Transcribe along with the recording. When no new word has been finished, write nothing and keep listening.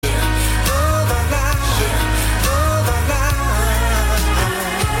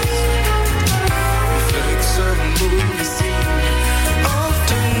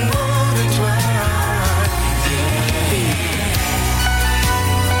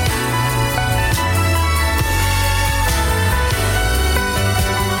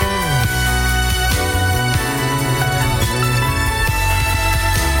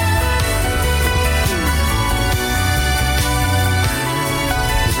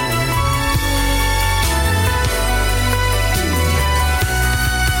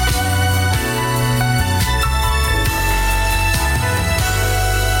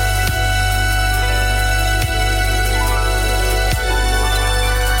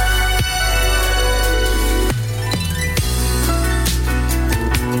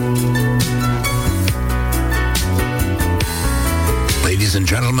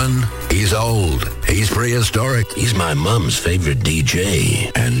prehistoric. He's my mom's favorite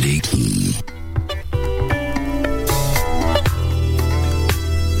DJ, Andy Key.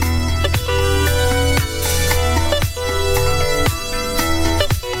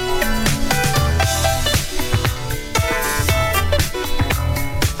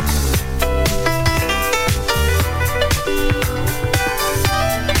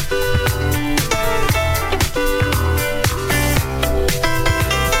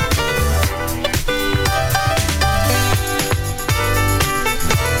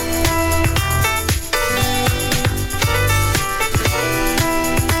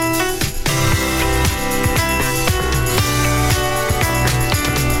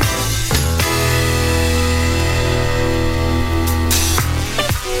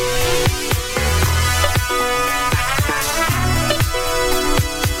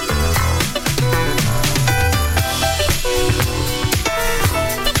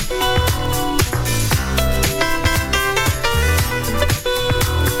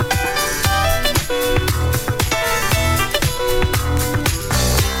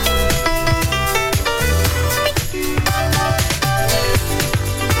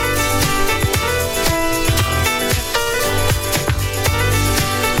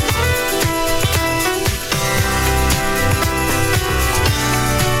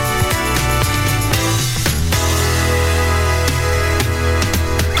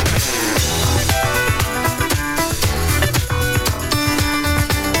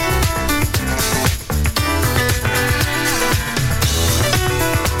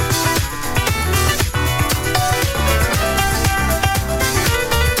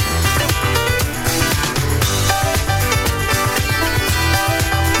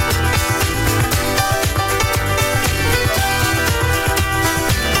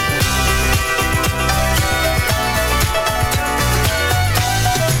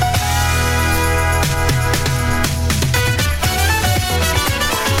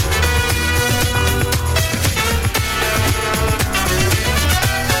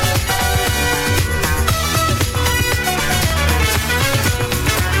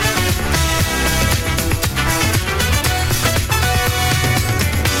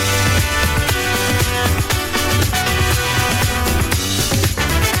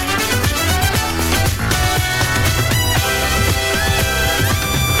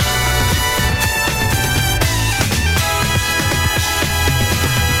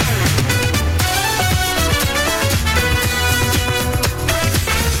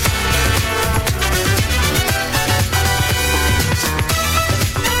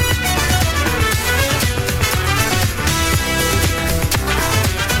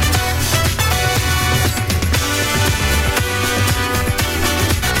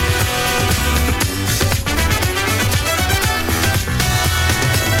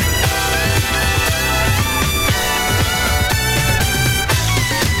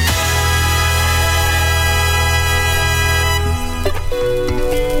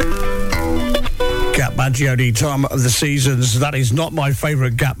 Mangione, Time of the Seasons. That is not my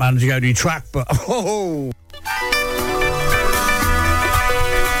favourite Gap Mangione track, but I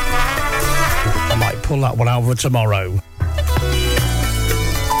might pull that one out for tomorrow.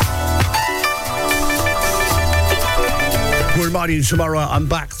 We'll remind you tomorrow I'm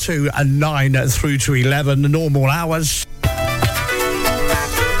back to 9 through to 11, the normal hours.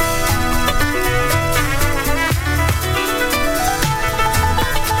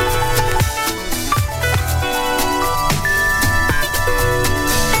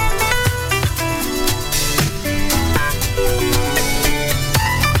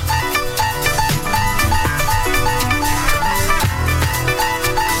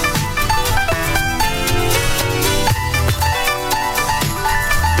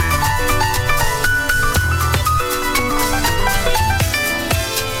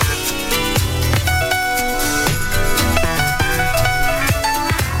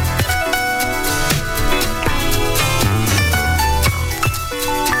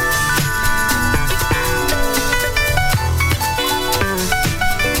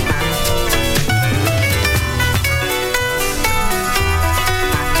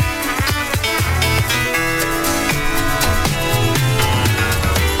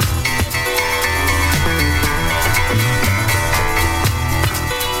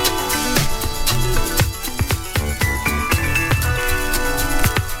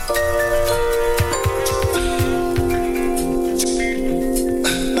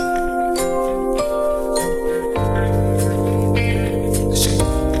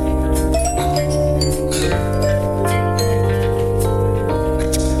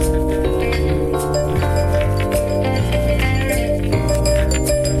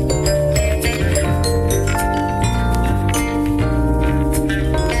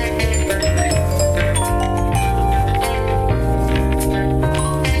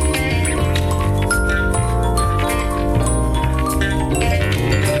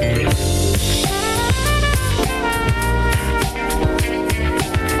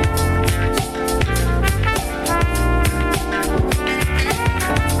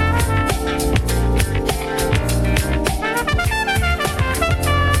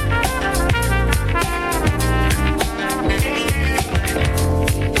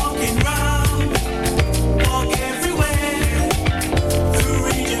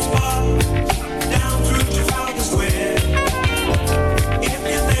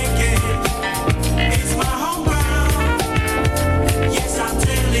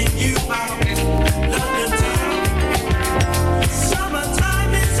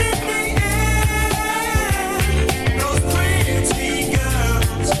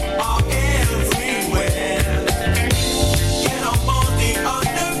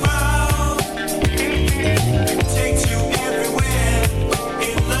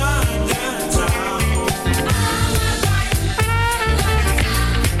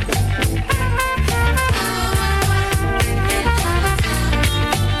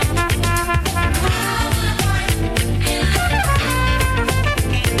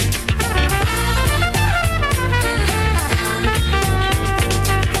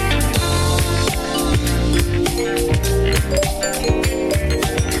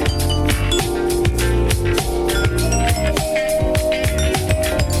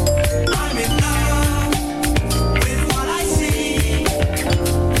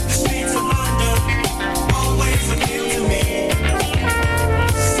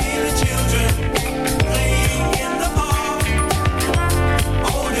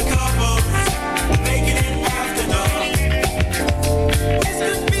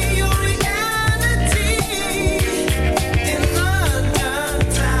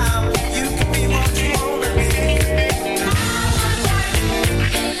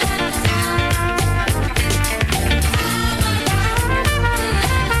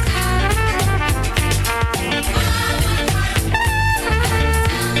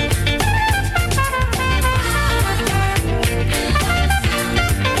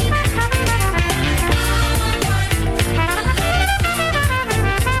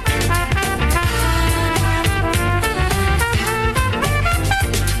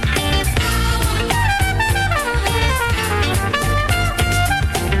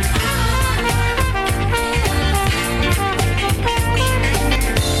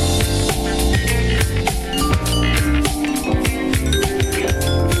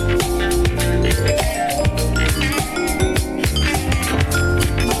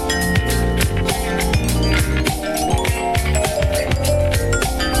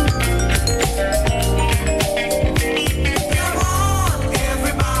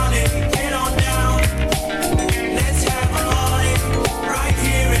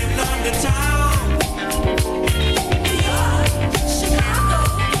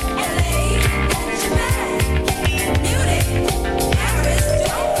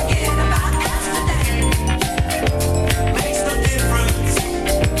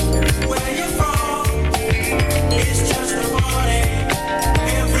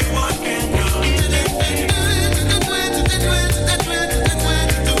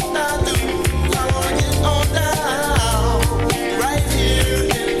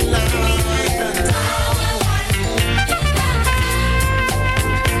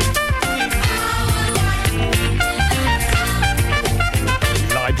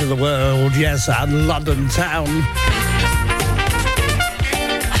 side to the world, yes, and London town.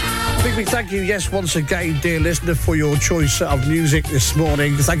 Big thank you, yes, once again, dear listener, for your choice of music this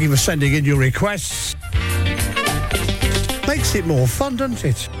morning. Thank you for sending in your requests. Makes it more fun, doesn't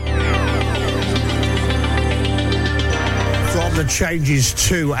it? From the Changes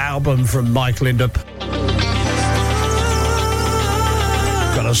 2 album from Mike Lindup.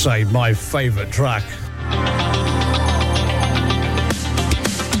 Gotta say, my favourite track.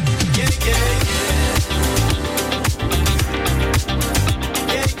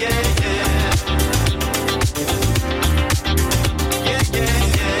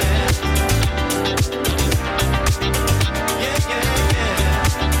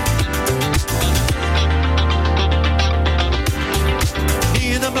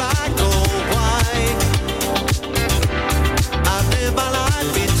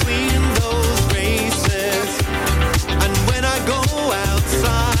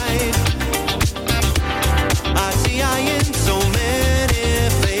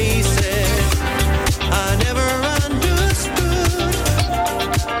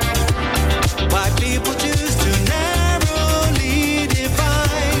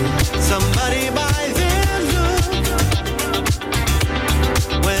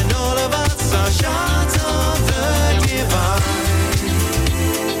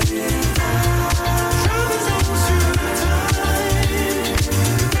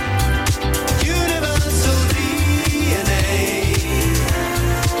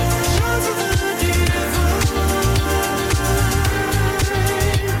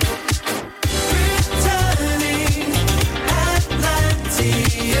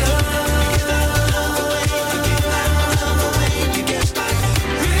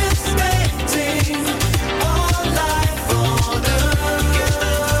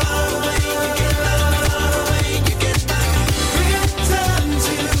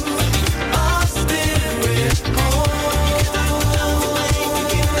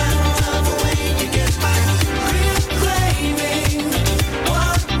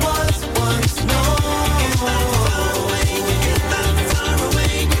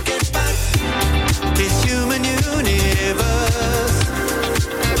 Away.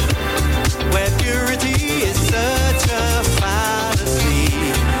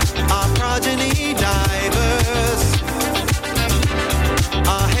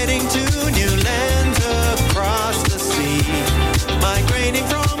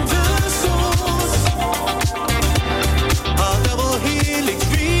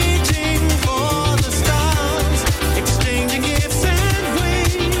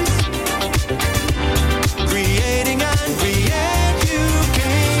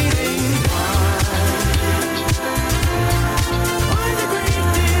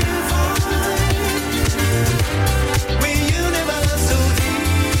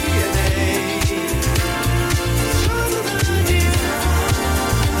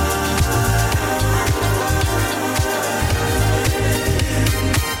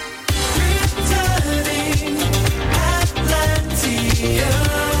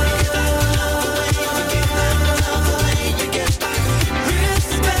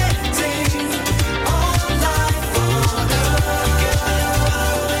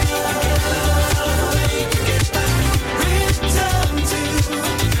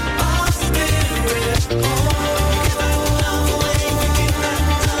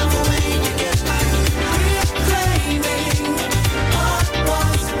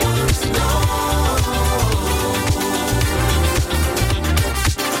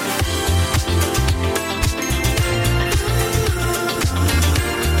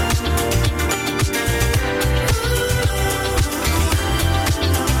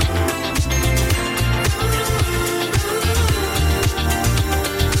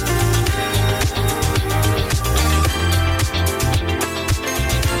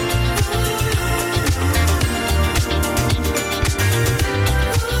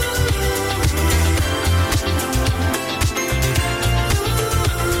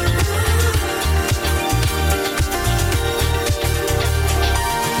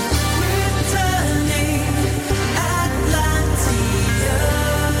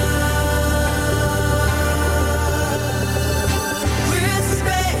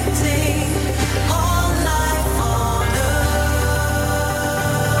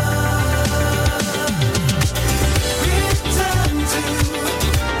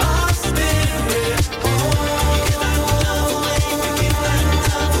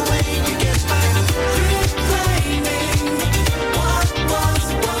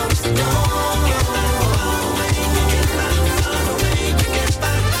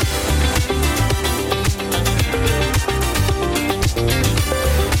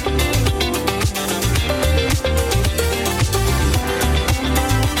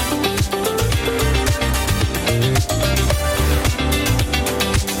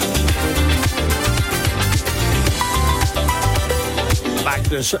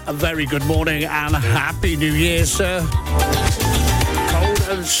 James, a very good morning and Happy New Year, sir. Cold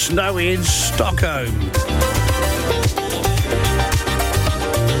and snowy in Stockholm.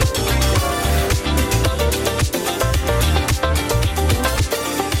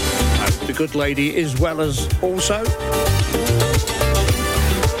 Hope the good lady is well as also.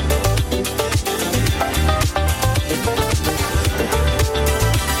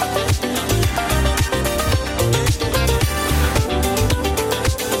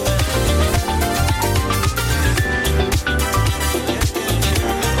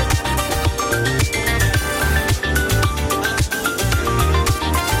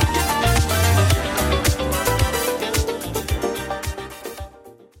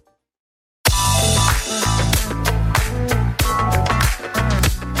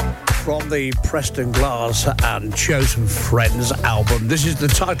 The Preston Glass and Chosen Friends album. This is the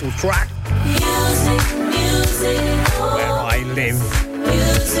title track. Music, Where I Live.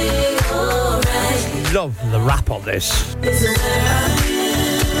 Right. Love the rap on this. The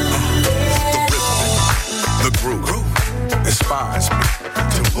groove inspires me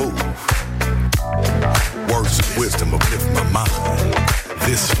to move. Words of wisdom uplift my mind.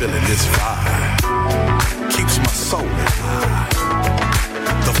 This feeling, this vibe keeps my soul alive.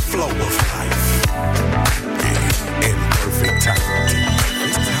 The flow of life, yeah, in perfect time.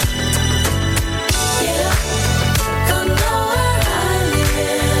 Get up, come know where I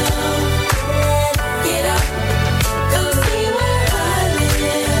live. Get up, come see where I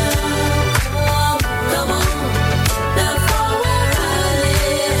live. Come on, not far where I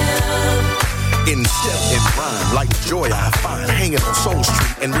live. In step and rhyme, like joy I find, hanging on Soul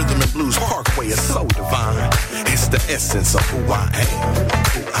Street and Rhythm and Blues Parkway is so divine. It's the essence of who I am.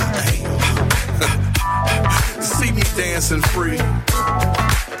 See me dancing free,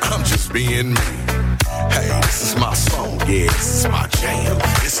 I'm just being me. Hey, this is my song, yeah, this is my jam.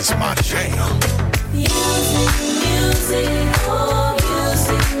 This is my jam. Music, oh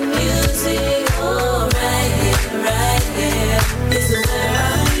music, oh right here, this is where I am.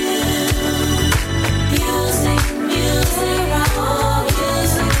 Music, oh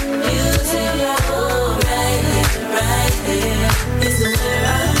music, oh right here, this is where I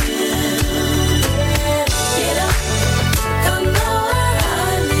am.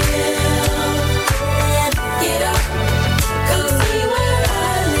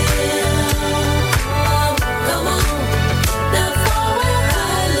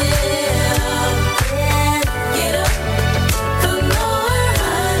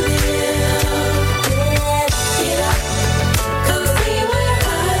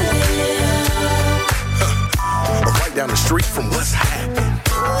 Down the street from what's happening.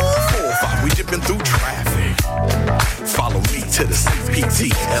 4 or 5, we dipping through traffic. Follow me to the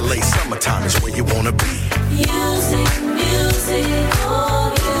CPT. LA summertime is where you wanna be. Music,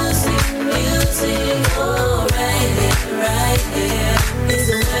 oh music, oh right here, this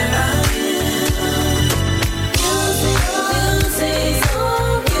is where I am. Music, oh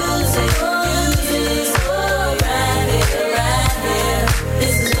music, oh right here,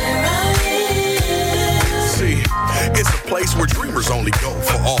 this is where I am. See, it's a place where dreamers only go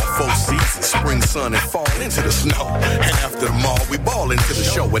for all 4 seasons, spring, sun, and fall into the snow. And after the mall, we ball into the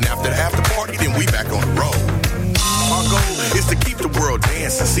show. And after the after party, then we back on the road. Our goal is to keep the world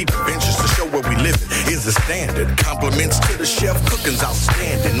dancing. See the ventures to show where we live is the standard. Compliments to the chef, cooking's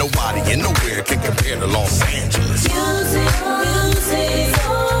outstanding. Nobody and nowhere can compare to Los Angeles. Music, oh music,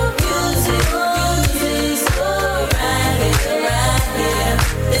 oh right here,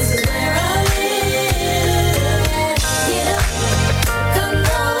 this is where I live. Get up, come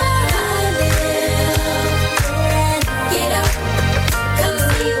know where I live. Get up, come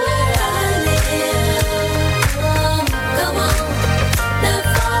see where I live. Come on, not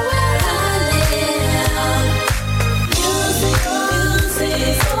far where I live. Music, oh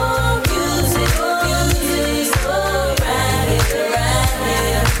right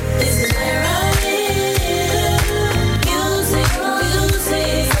here, this is where I live.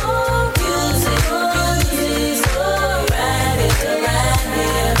 Music, oh right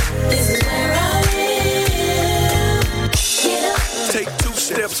here, this is where I live. Get up. Take 2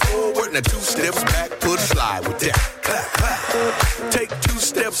 steps forward, now 2 steps back, put a slide with that. Clap, clap. Take 2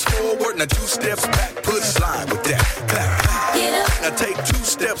 steps forward, now 2 steps back, put a slide with that. Clap, clap. Get up. Now take 2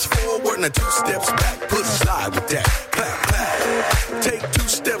 steps forward, now 2 steps back, put a slide with that. Clap, clap. Take 2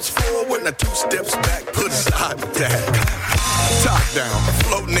 steps forward, now 2 steps back, put a slide with that. Top down,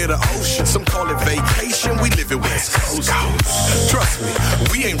 floating near the ocean. Some call it vacation, we live it West Coast. Trust me,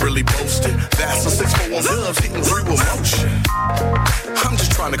 we ain't really boasting. That's a 641 Dubs hitting 3 with motion. I'm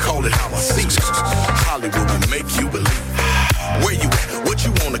just trying to call it how I see it. Hollywood will make you believe. Where you at? What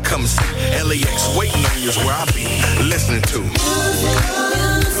you wanna come see? LAX waiting on you is where I be listening to.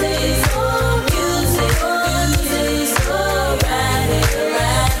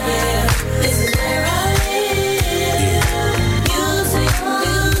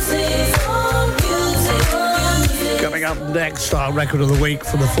 Coming up next, our record of the week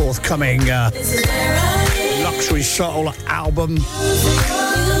from the forthcoming Luxury Soul album,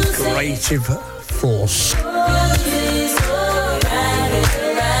 Creative Force.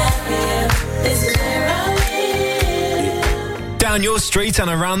 Down your street and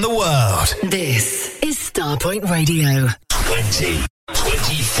around the world. This is Starpoint Radio.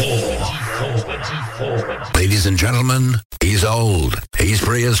 2024. Ladies and gentlemen, he's old. He's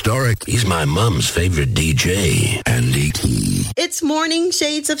prehistoric. He's my mom's favorite DJ, Andy Key. It's Morning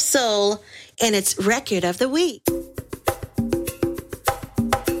Shades of Soul, and it's Record of the Week.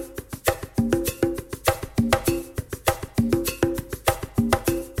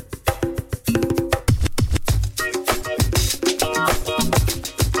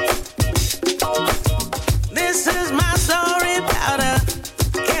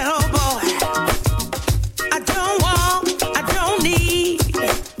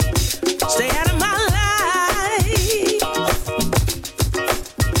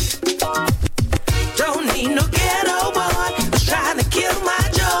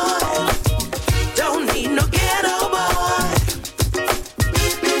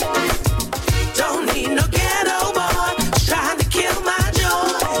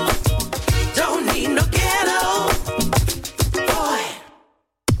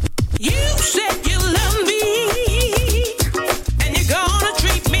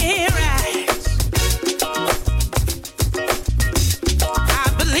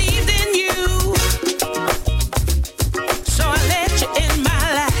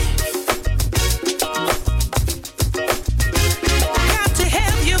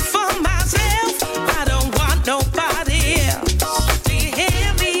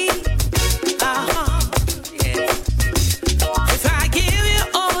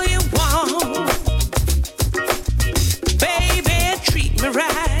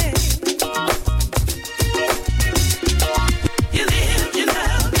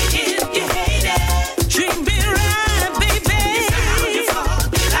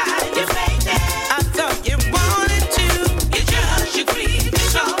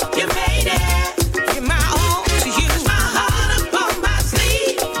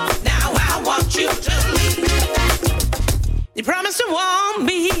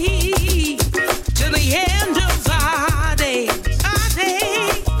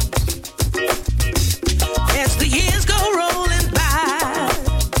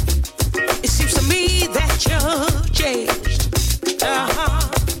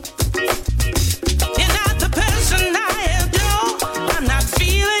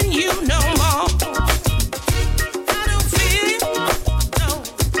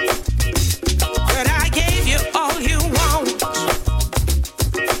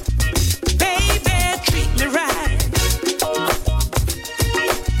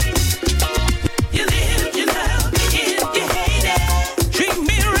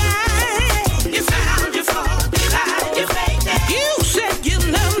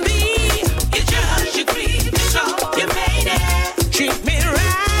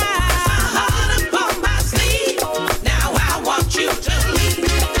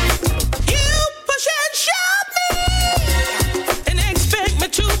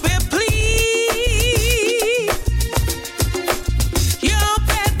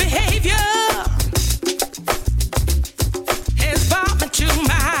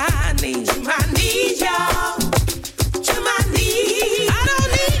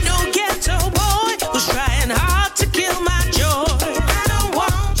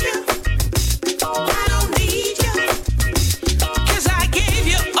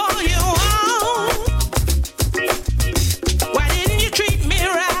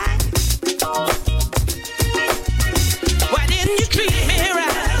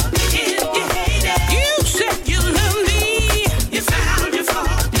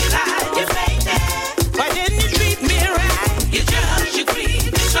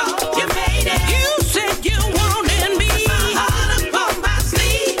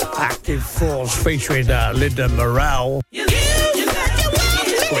 Featuring Linda Morale. Treat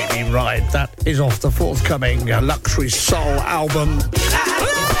Me Right. That is off the forthcoming Luxury Soul album.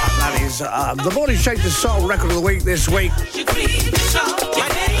 That is the Morning Shades of Soul record of the week this week.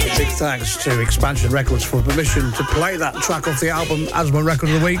 Big thanks to Expansion Records for permission to play that track off the album as my record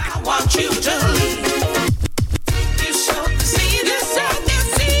of the week. I want you to leave.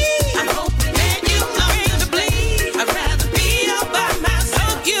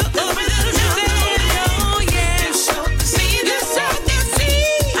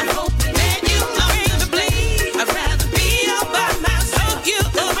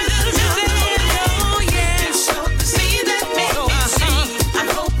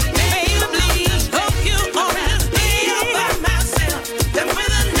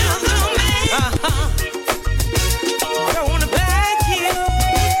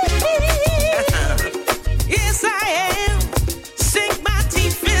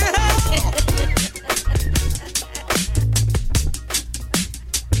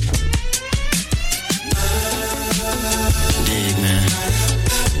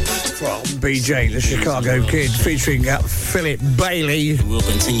 PJ, the Chicago Kid, featuring Philip Bailey. We'll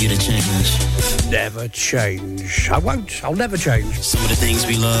continue to change. Never change. I won't. I'll never change. Some of the things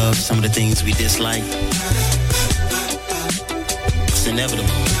we love, some of the things we dislike. It's inevitable.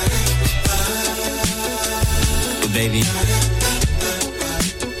 But baby,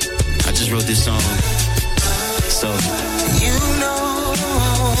 I just wrote this song. So, you know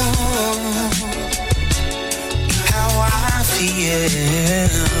how I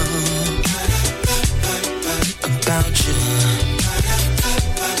feel about you.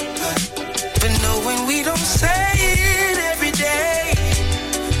 But knowing we don't say it every day.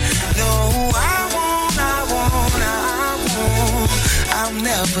 No, I'll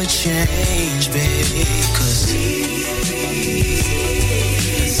never change, baby. 'Cause Jesus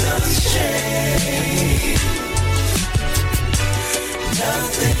changed.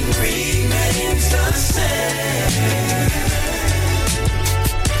 Nothing remains the same.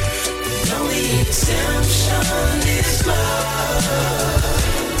 The only exemption is love.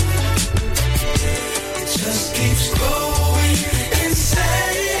 It just keeps growing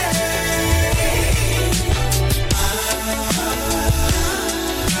insane.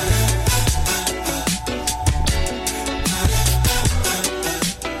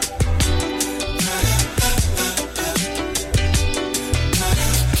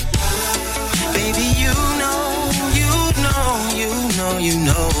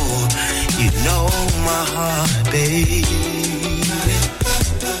 You know my heart, baby,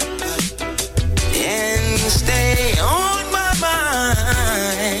 and stay on my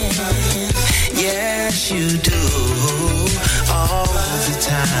mind. Yes, you do, all the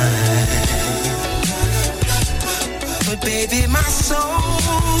time. But baby, my soul,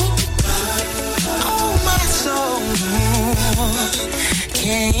 oh my soul,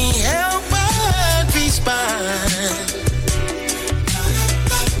 can't help but respond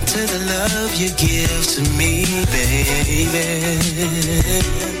to the love you give to me, baby.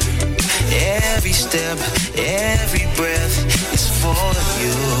 Every step, every breath is for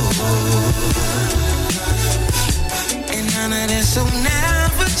you. And none of this will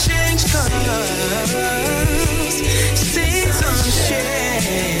never change, 'cause seasons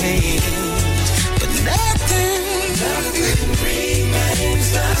change, but nothing remains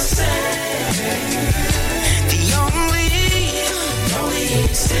the same. The only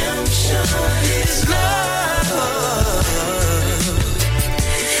exemption is love.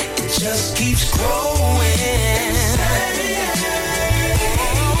 It just keeps growing.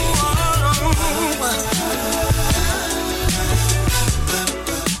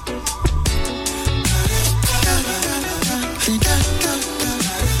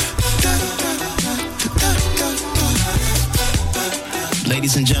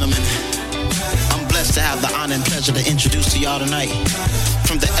 Ladies and gentlemen, I'm blessed to have the honor and pleasure to introduce to y'all tonight,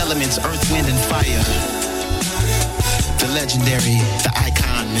 from the elements, earth, wind, and fire, the legendary, the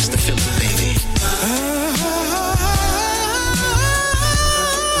icon, Mr. Philip Bailey.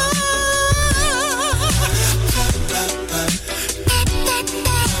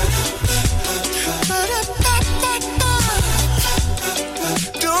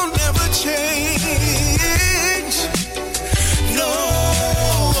 Don't ever change, no.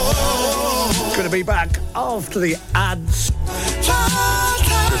 Going to be back after the ads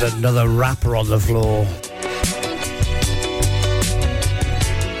with another rapper on the floor.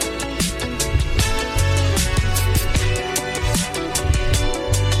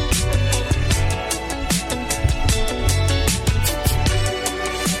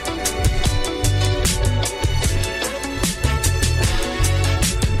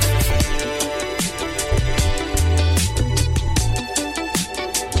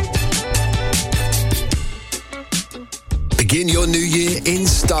 Begin your new year in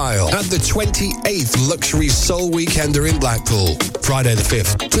style at the 28th Luxury Soul Weekender in Blackpool. Friday the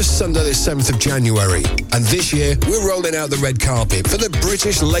 5th to Sunday the 7th of January. And this year, we're rolling out the red carpet for the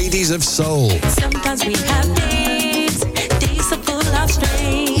British Ladies of Soul. Sometimes we have days are full of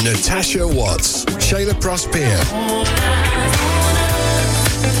strain. Natasha Watts, Shayla Prosper,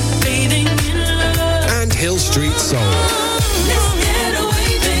 and Hill Street Soul.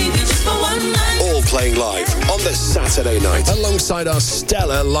 All playing live on the Saturday night alongside our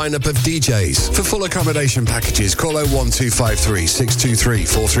stellar lineup of DJs. For full accommodation packages, call 01253 623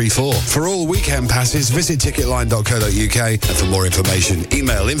 434. For all weekend passes, visit ticketline.co.uk. And for more information,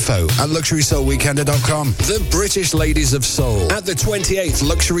 email info@luxurysoulweekender.com. The British Ladies of Soul at the 28th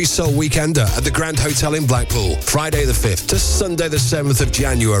Luxury Soul Weekender at the Grand Hotel in Blackpool. Friday the 5th to Sunday the 7th of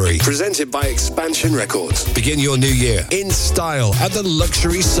January. Presented by Expansion Records. Begin your new year in style at the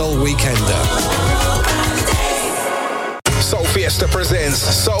Luxury Soul Weekender. Soul Fiesta presents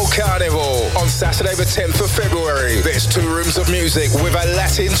Soul Carnival on Saturday the 10th of February. There's 2 rooms of music with a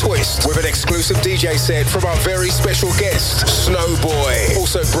Latin twist with an exclusive DJ set from our very special guest, Snowboy.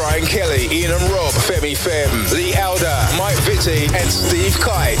 Also Brian Kelly, Ian and Rob, Femi Fem, Lee Alder, Mike Vitti and Steve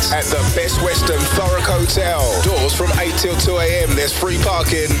Kite at the Best Western Thurrock Hotel. Doors from 8 till 2 a.m. There's free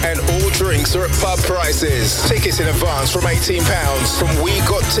parking and all drinks are at pub prices. Tickets in advance from £18 from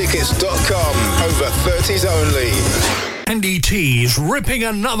wegottickets.com. Over 30s only. Andy T's ripping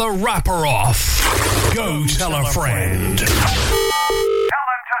another rapper off. Go tell a friend. Tell them to tune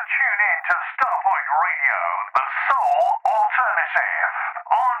in to Starpoint Radio, the Soul Alternative,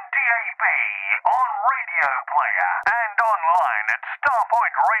 on DAB, on Radio Player, and online at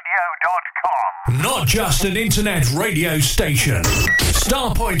starpointradio.com. Not just an internet radio station.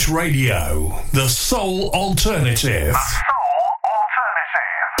 Starpoint Radio, the Soul Alternative.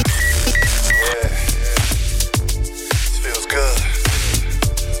 Good.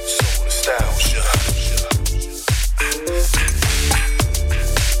 Soul nostalgia.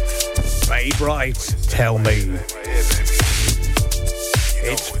 Ray Bright, tell me.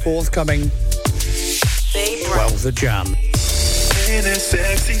 It's forthcoming. 12th of Jan. Say that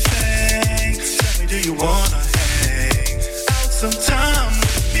sexy things. Tell me, do you wanna hang out sometime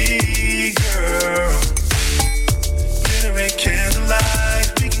with me, girl? Dinner and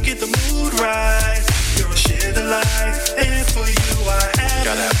candlelight, we can get the mood right. Girl, share the light, and for you I have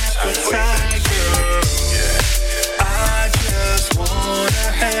an appetite, girl. I just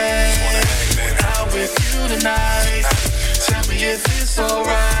wanna hang out with you tonight. Tell me if it's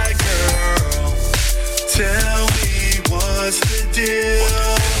alright, girl. Tell me what's the deal.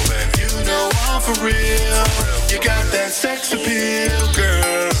 You know I'm for real. You got that sex appeal,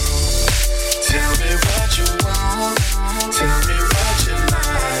 girl. Tell me what you want. Tell me what you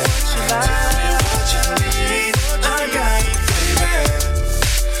like. Tell me what you need. I got it, baby.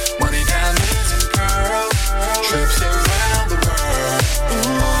 Money, diamonds, and pearls. Trips around the world.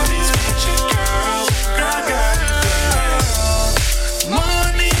 All these picture girls. I got it, girl.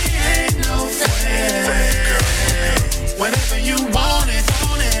 Money ain't no friend. Whenever you want it,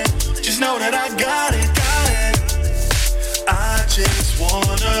 just know that I got it. I just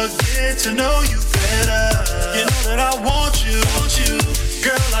wanna get to know you better. You know that I want you.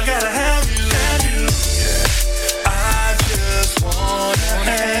 Girl, I gotta have you. I just wanna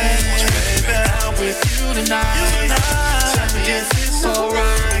hang out with you tonight. Tell me if it's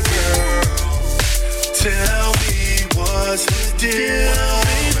alright, girl. Tell me what's the deal,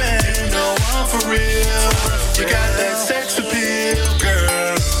 baby. You know I'm for real. You got that sex appeal,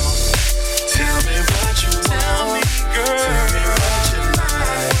 girl. Tell me what you want, girl. Tell me what you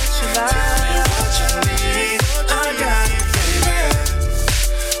like. Tell me what you need. I got it, baby.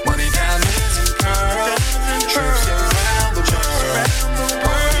 Money, diamonds, and pearls. Trips around the world.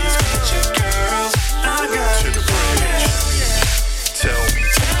 Parties, picture girls. I got it, baby. Tell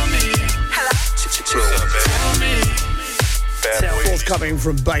me. Hello. Tell me. Forthcoming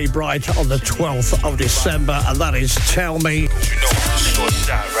from Bay Bright on the 12th of December, and that is Tell Me. You know I'm a short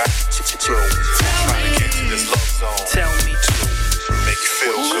shot, right? Trying to get to this love zone. Tell me to make you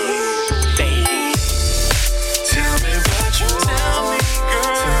feel good. Baby. Tell me what you want,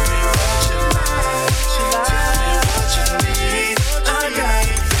 girl. Tell me what you like. Tell me what you need. I got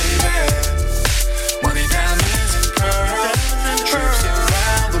it, baby. Money, diamonds, and pearls. Trips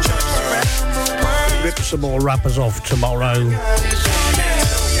around the world. Rip some more rappers off tomorrow.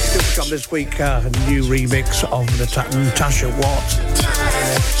 Still to come this week, a new remix of Natasha Watt.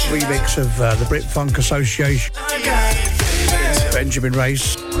 Remix of the Brit Funk Association. Benjamin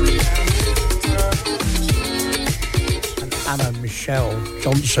Race. And Anna Michelle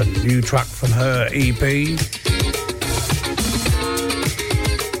Johnson, new track from her EP.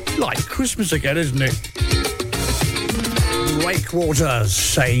 Like Christmas again, isn't it? Breakwater,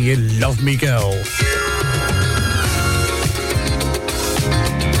 Say You Love Me Girl.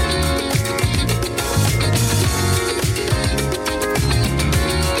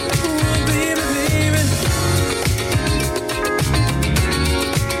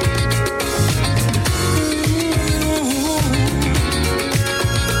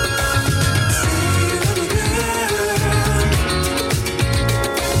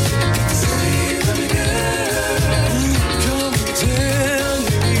 Come tell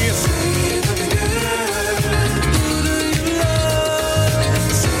me, say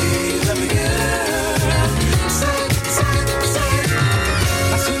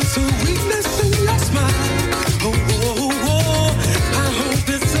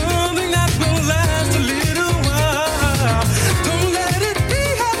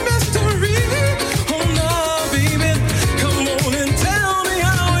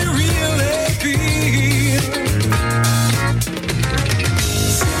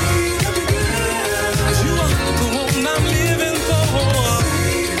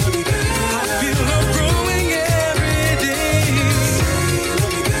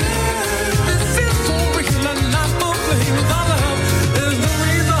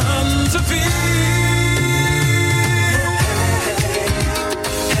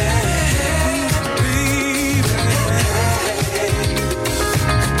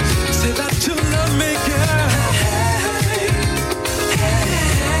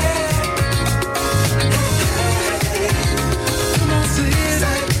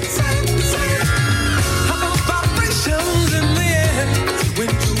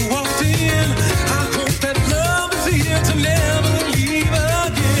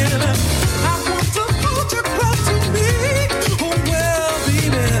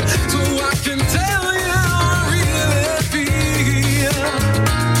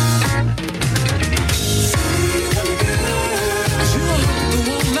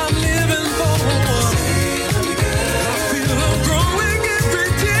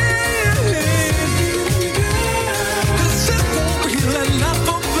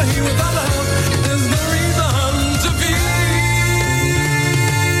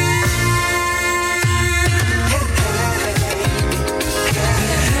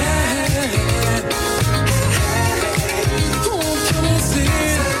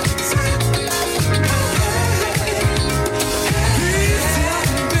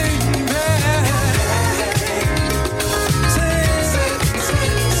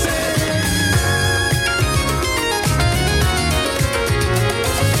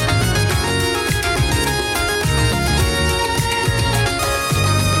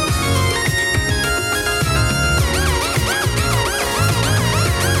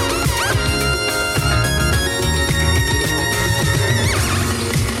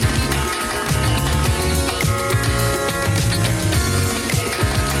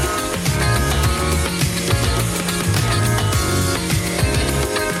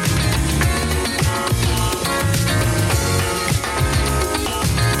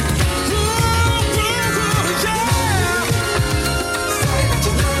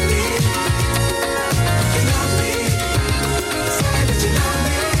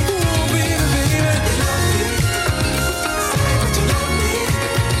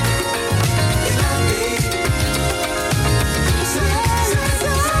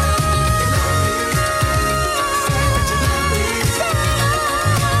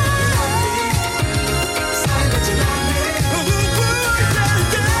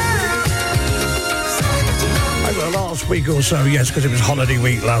or so, yes, because it was holiday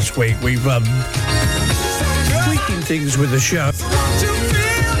week last week. We've tweaking things with the show.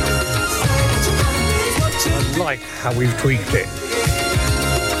 I like how we've tweaked it.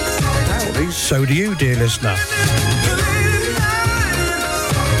 Howdy, so do you, dear listener.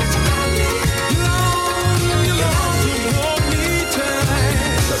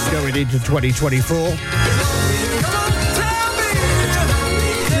 So going into 2024,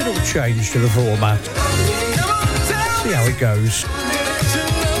 little change to the format. See how it goes.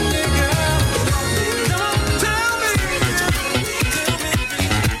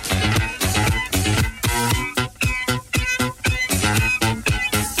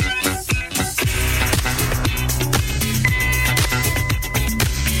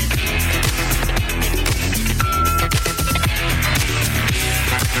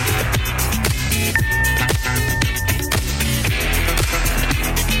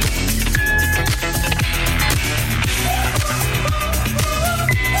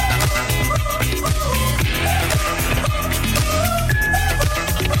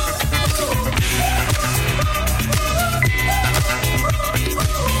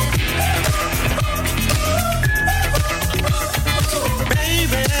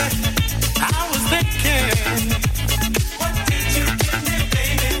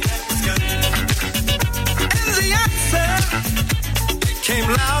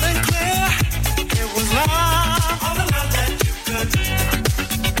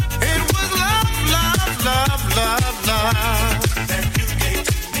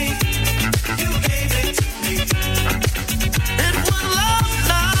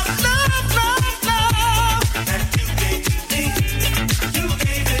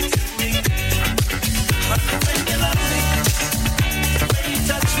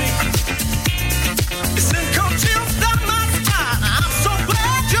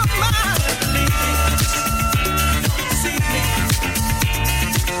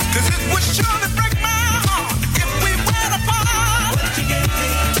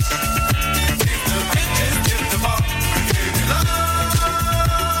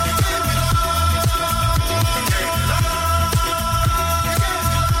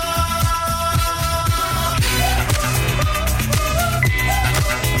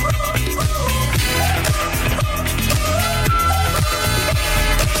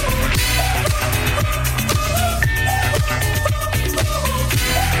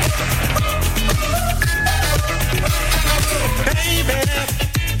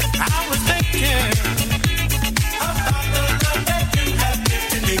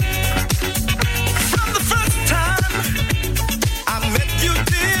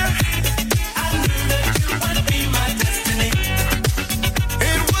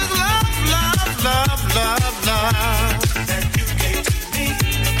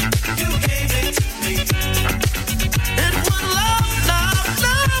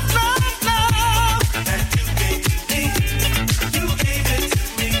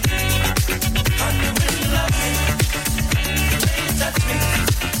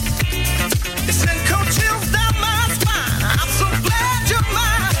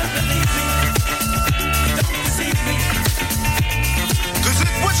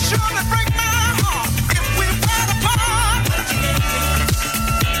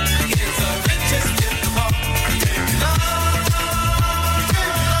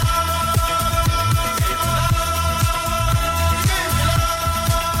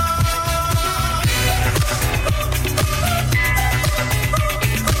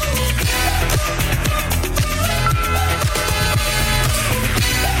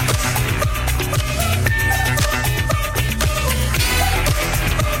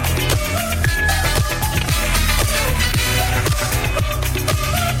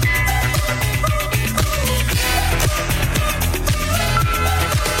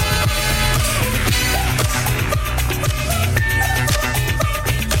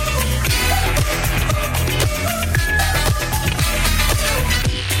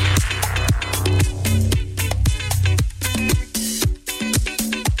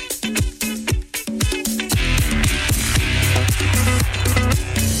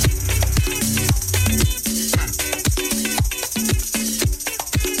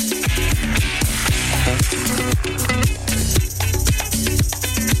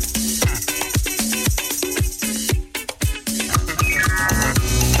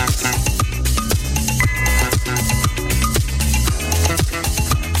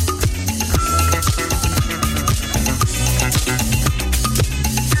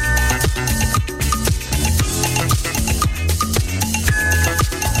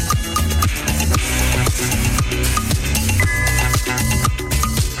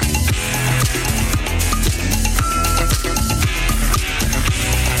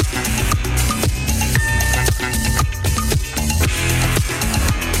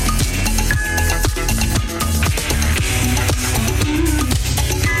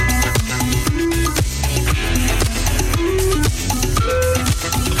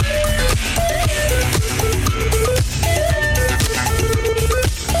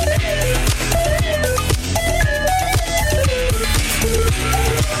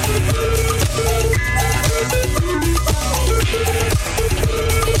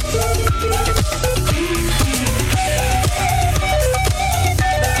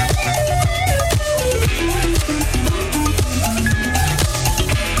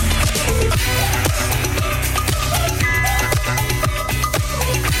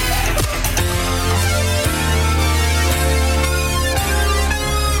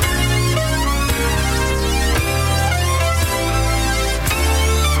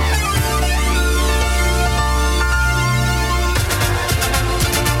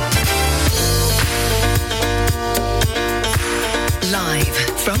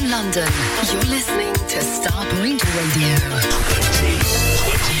 London. You're listening to Starpoint Radio. 2024.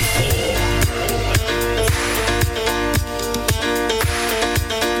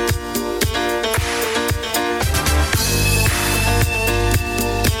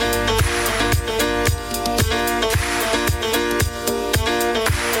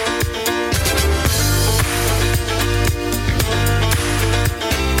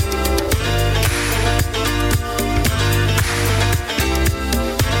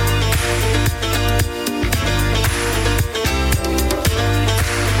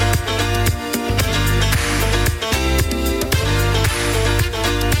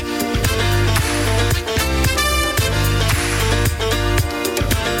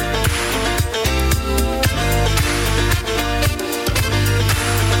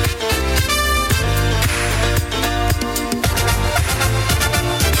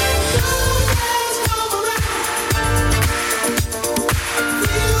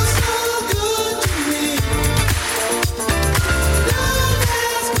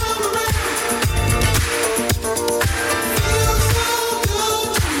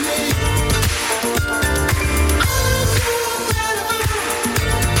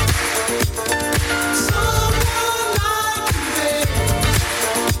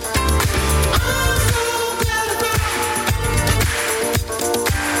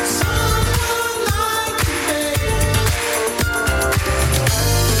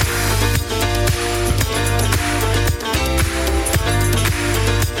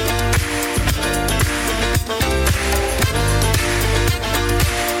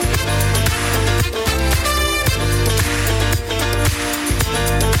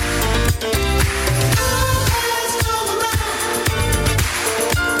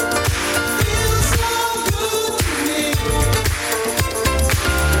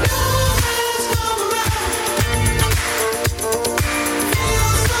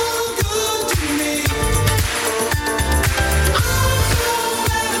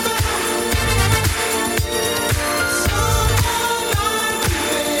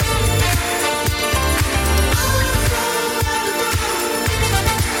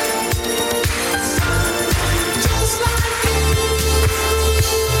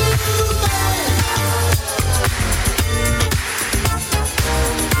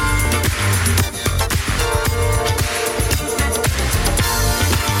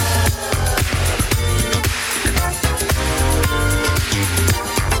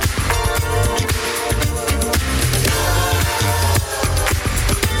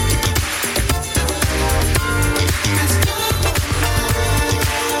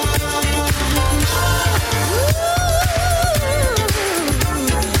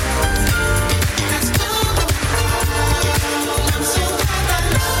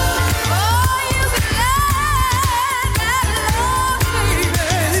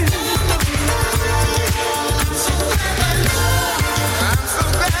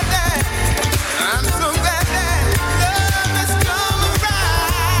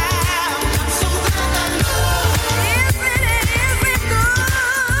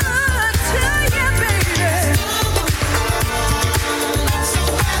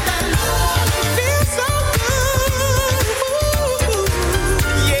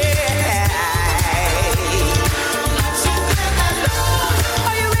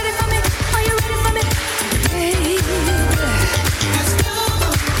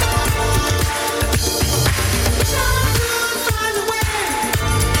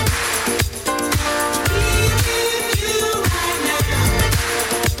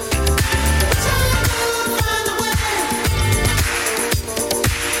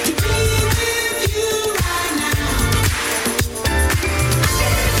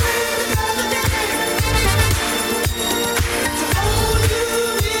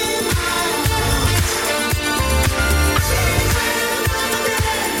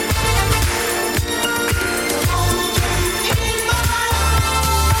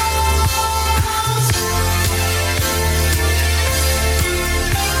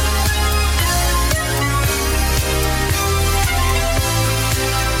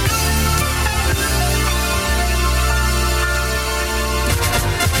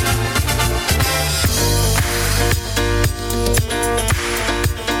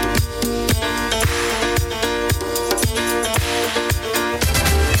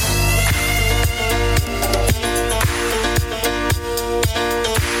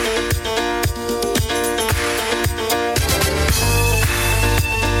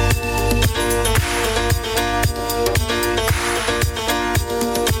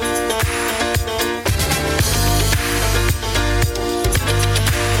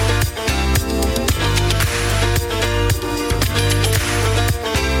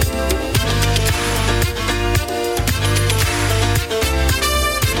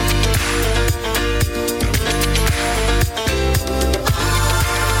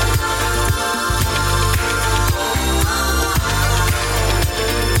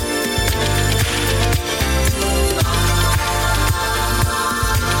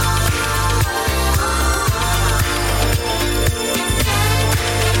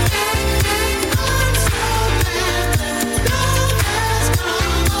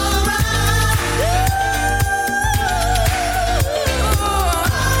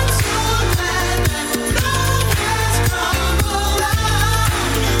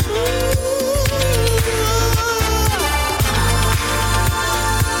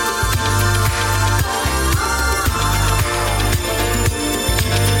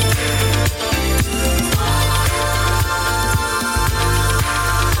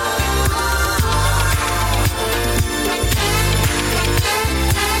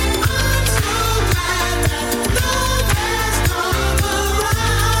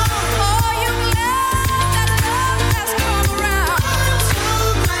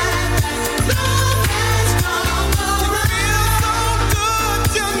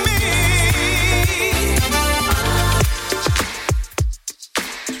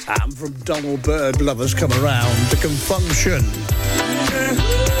 Donald Byrd lovers come around, the Confunction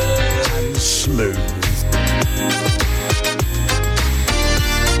and Smooth.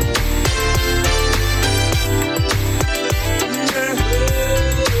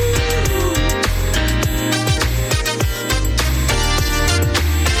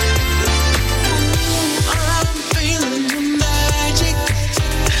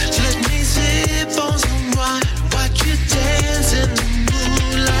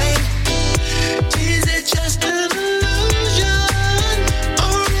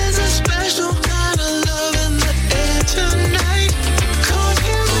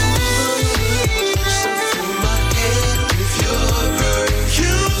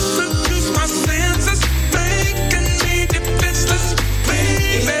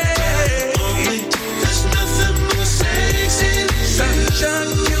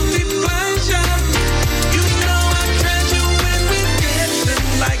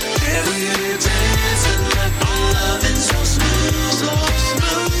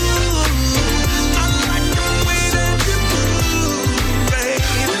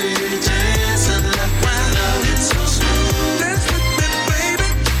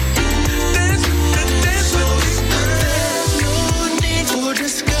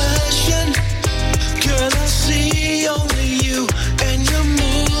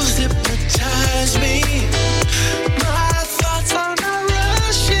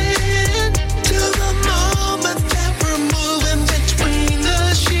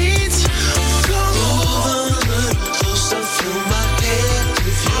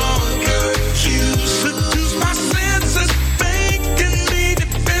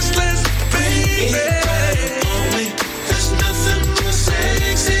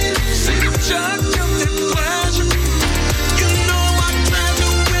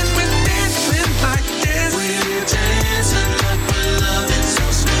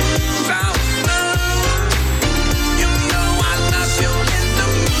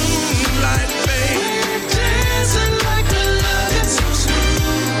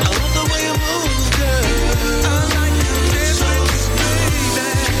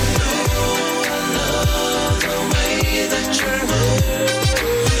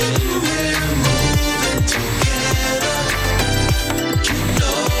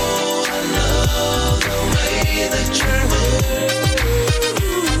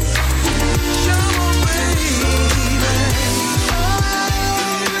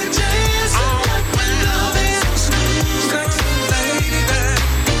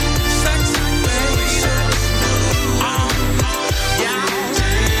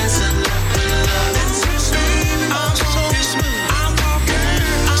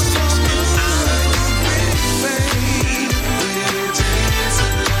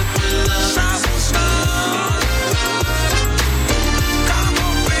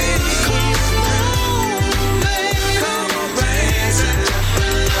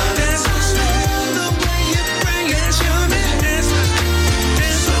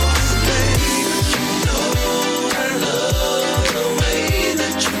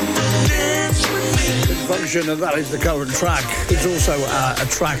 And that is the current track. There's also a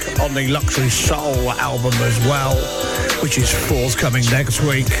track on the Luxury Soul album as well, which is forthcoming next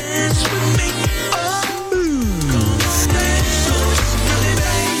week.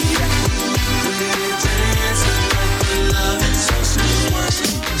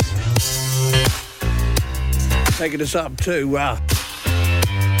 Taking us up to our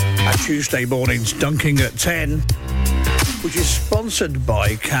Tuesday morning's Dunking at 10, which is sponsored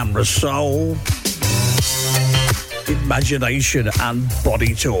by Camera Soul, Imagination and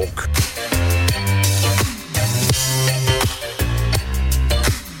Body Talk.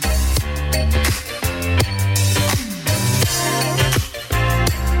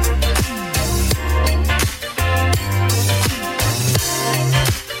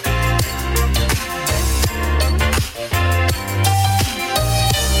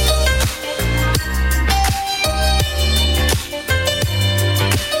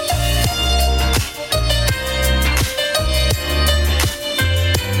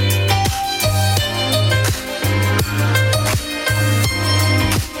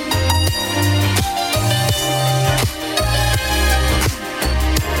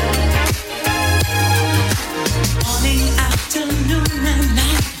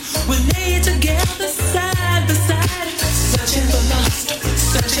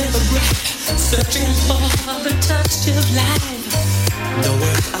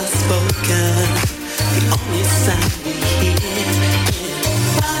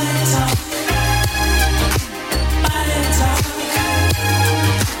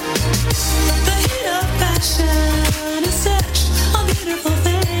 Such a beautiful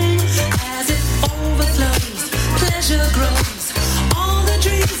thing.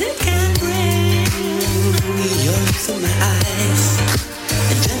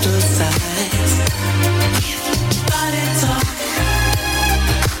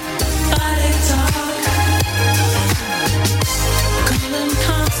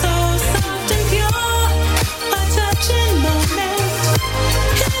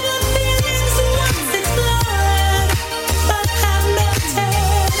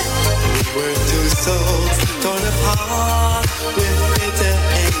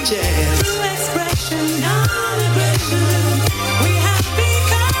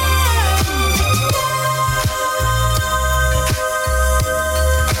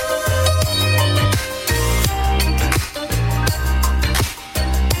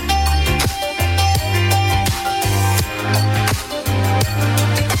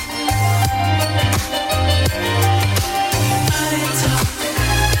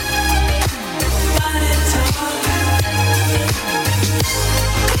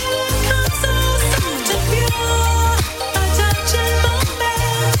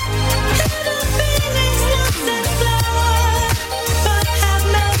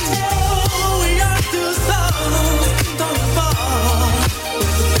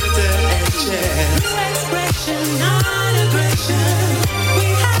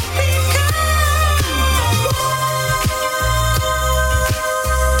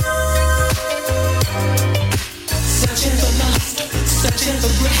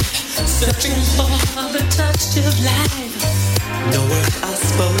 Searching for the touch of life. No words are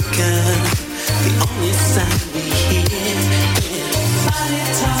spoken. The only sound we hear is body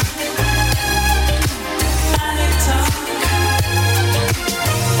talk. Body talk.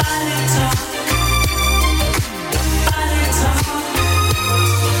 Body talk. Body talk.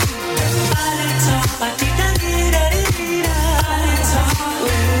 Body talk. Ba-dee-da-dee-da-dee-da. Body talk.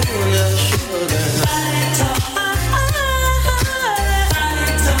 Ooh, your sugar. Body talk.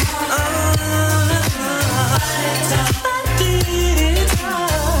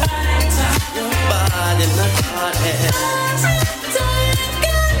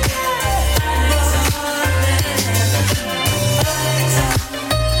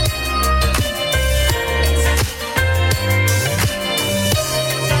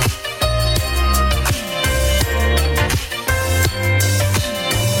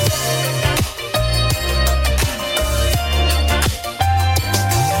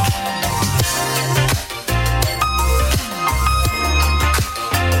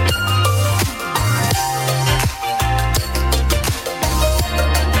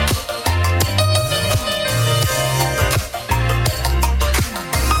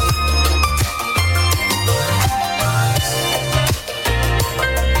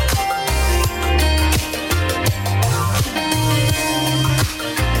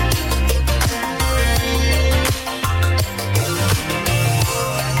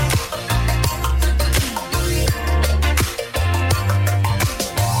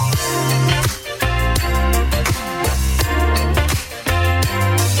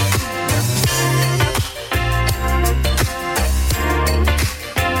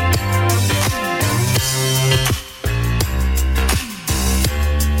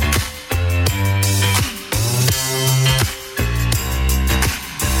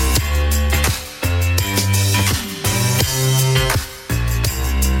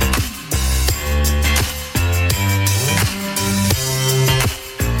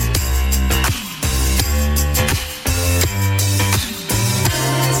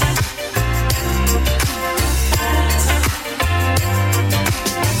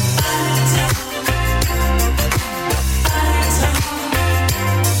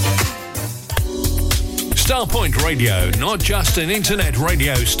 Starpoint Radio, not just an internet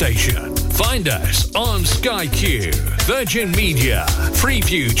radio station. Find us on Sky Q, Virgin Media,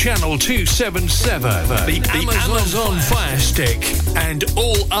 Freeview Channel 277, the Amazon Fire Stick, and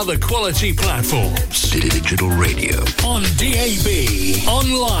all other quality platforms. Digital radio. On DAB,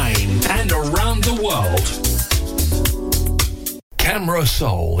 online, and around the world. Camera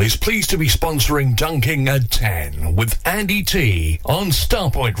Soul is pleased to be sponsoring Dunking at 10 with Andy T on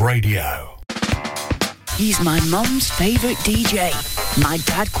Starpoint Radio. He's my mum's favourite DJ. My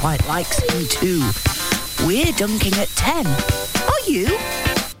dad quite likes him too. We're dunking at 10. Are you?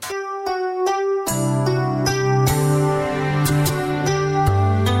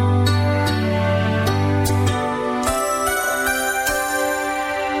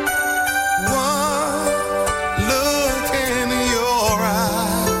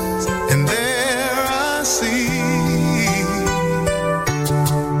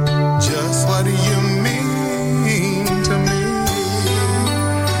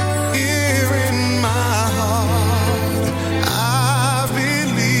 Here in my heart, I've been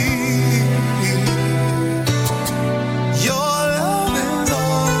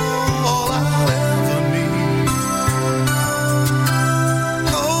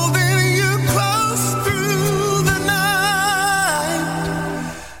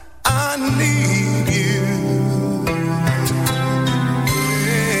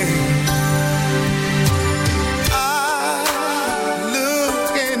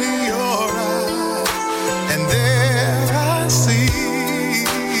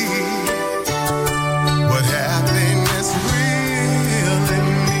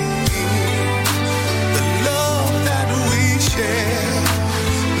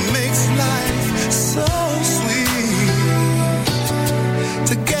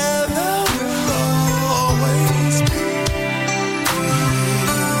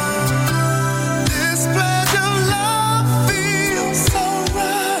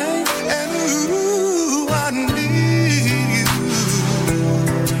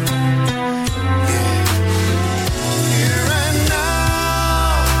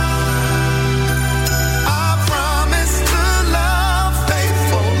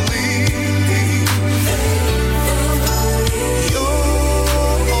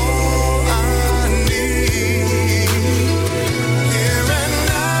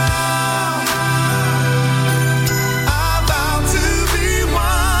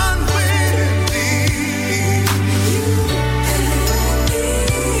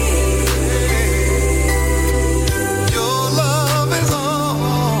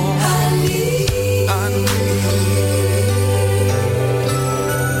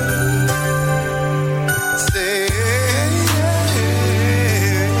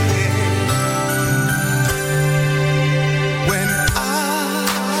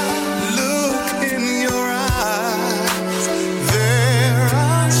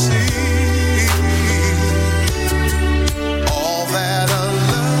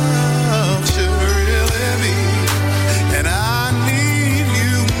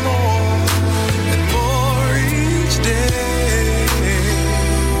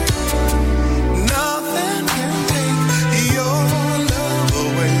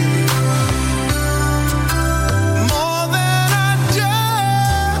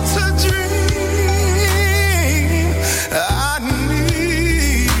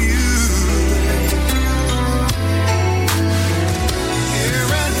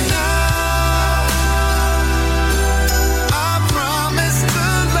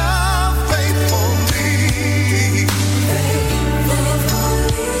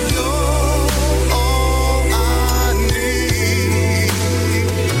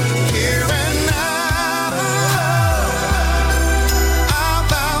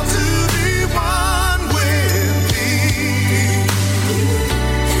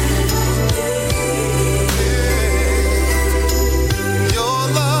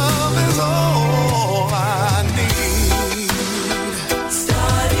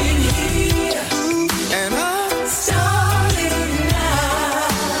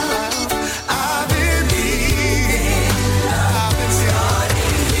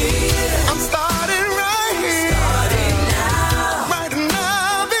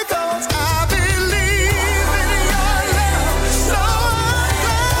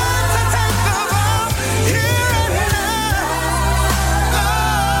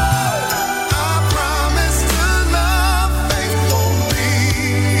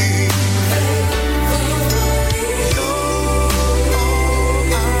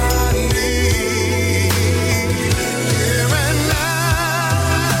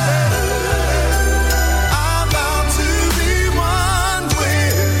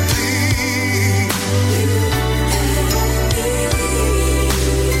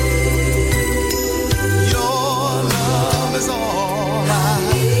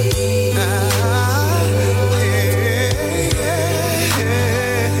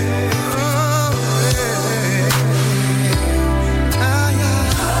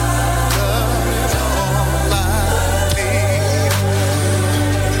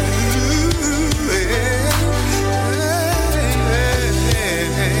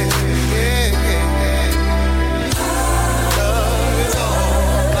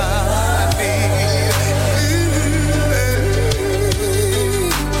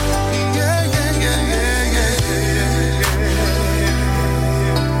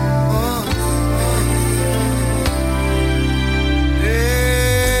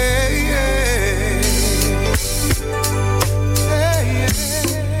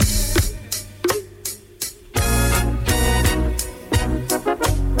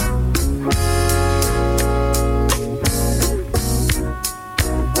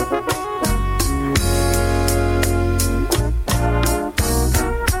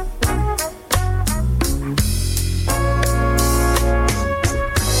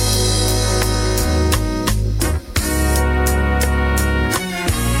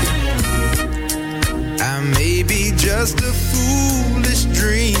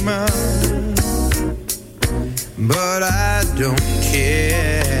dreamer, but I don't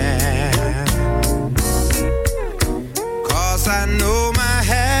care, 'cause I know my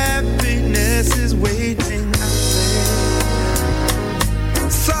happiness is waiting out there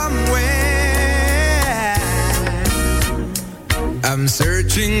somewhere. I'm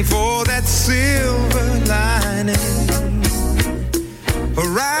searching for that silver lining,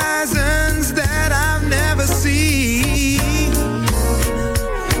 horizons that I've never seen.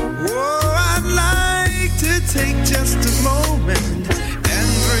 Oh, I'd like to take just a moment and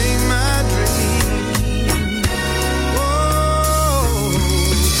dream my dream. Oh,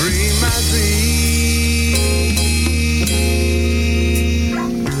 dream my dream.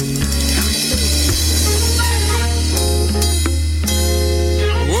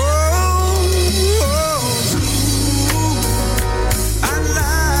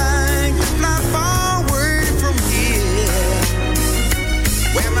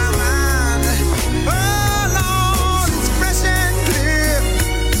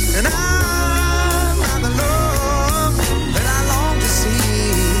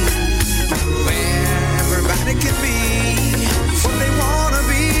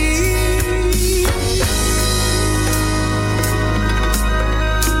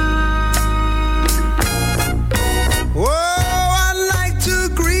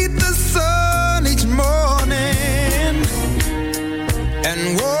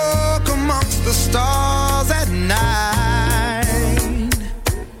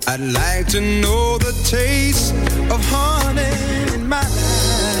 I'd like to know the taste of honey in my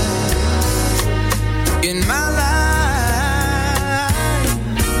life, in my life.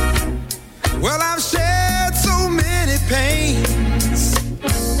 Well, I've shared so many pains,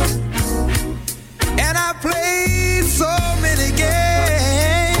 and I've played so many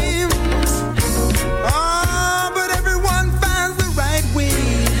games. Oh, but everyone finds the right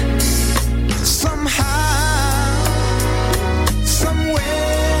way somehow.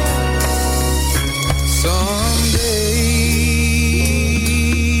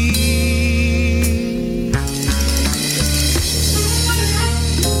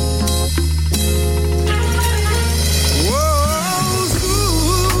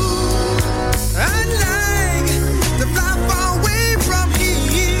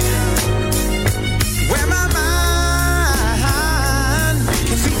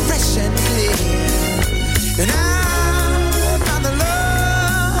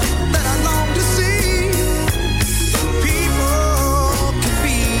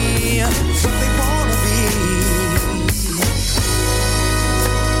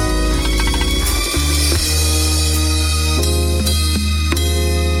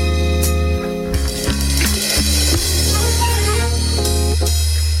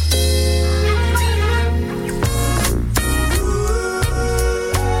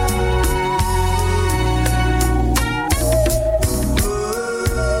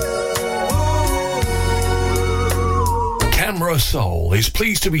 Soul is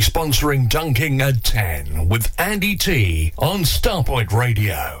pleased to be sponsoring Dunking at 10 with Andy T on Starpoint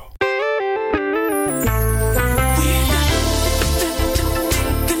Radio.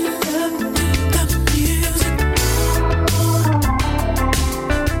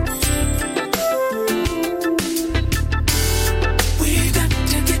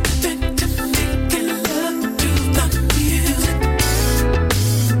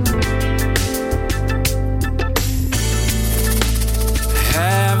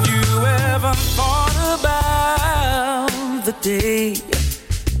 Day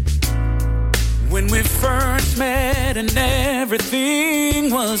when we first met and everything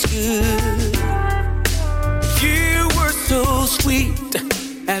was good. You were so sweet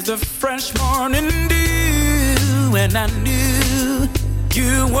as a fresh morning dew, and I knew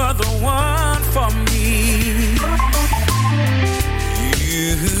you were the one for me.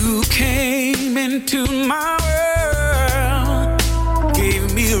 You came into my world,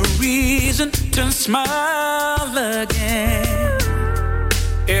 gave me a reason to smile again.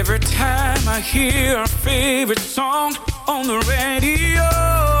 Every time I hear our favorite song on the radio,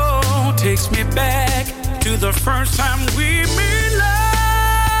 takes me back to the first time we made love.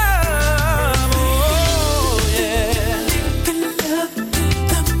 Oh, yeah. Love the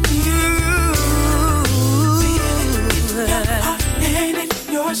and in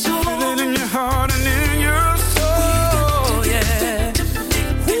your soul, and in your heart and in your soul, yeah.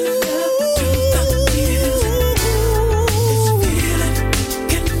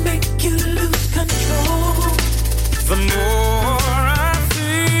 The more I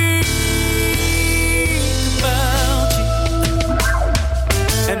think about you,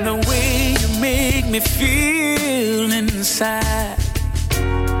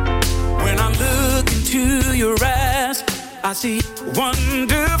 When I look into your eyes, I see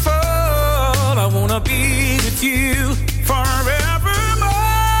wonderful. I wanna be with you forevermore.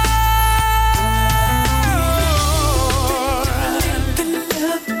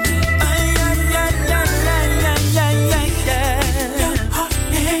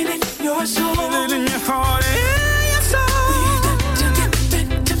 Your soul in your heart and your soul. We've got to get back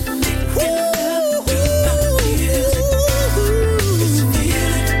to making love to the music. It's a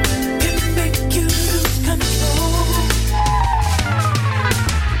feeling can make you lose control.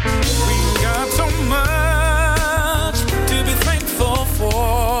 We got so much to be thankful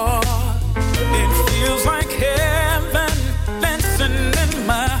for. It feels like heaven dancing in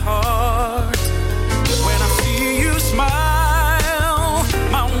my heart. When I see you smile,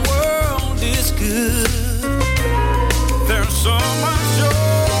 my world is good. There's so much joy.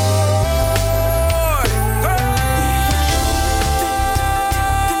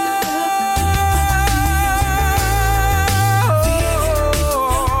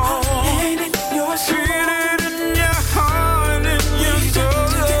 Feel it in your heart and your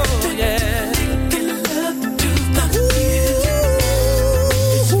soul, yeah. Making love to the music.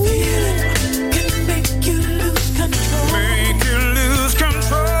 It's a feeling can make you lose control. Make you lose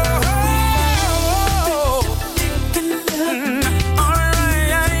control.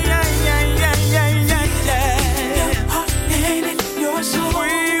 Alright, your soul. We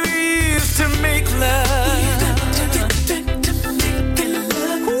used to make love. To get back to making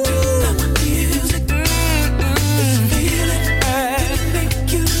love to the music. It's a feeling can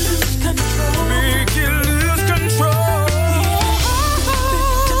make you lose control. Make you lose control.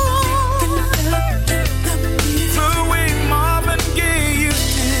 The way Marvin Gaye used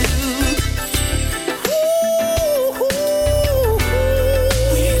to.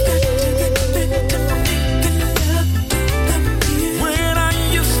 We've got to get back to making love to the music. When I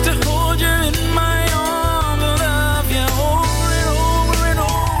used to hold you in my arms, love you over and over and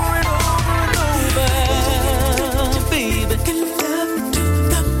over and over and over, baby. Making love to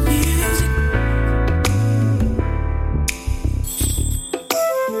the music.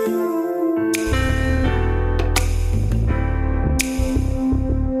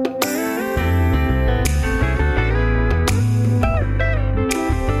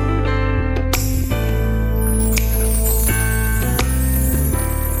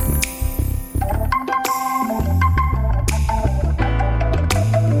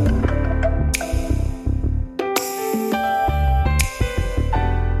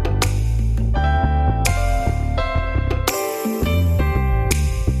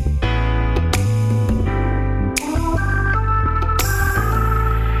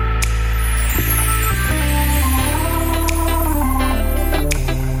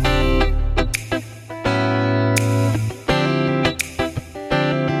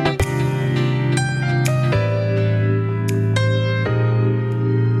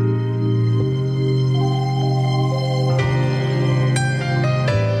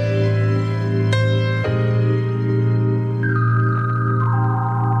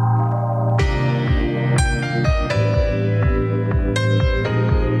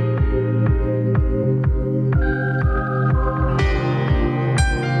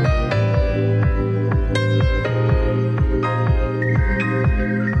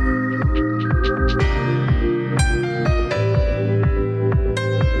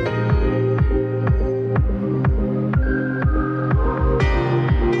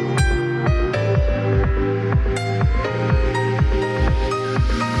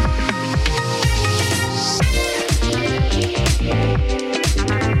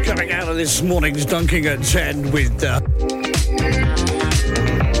 Coming out of this morning's Dunking at 10 with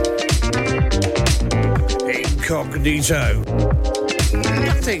Incognito.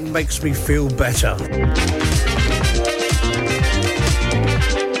 Nothing makes me feel better.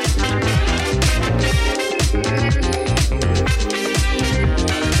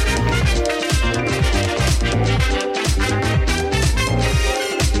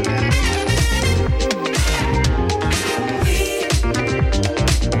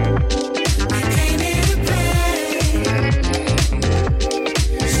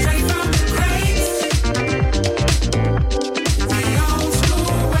 Straight from the crates, the old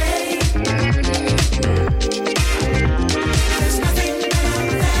school way.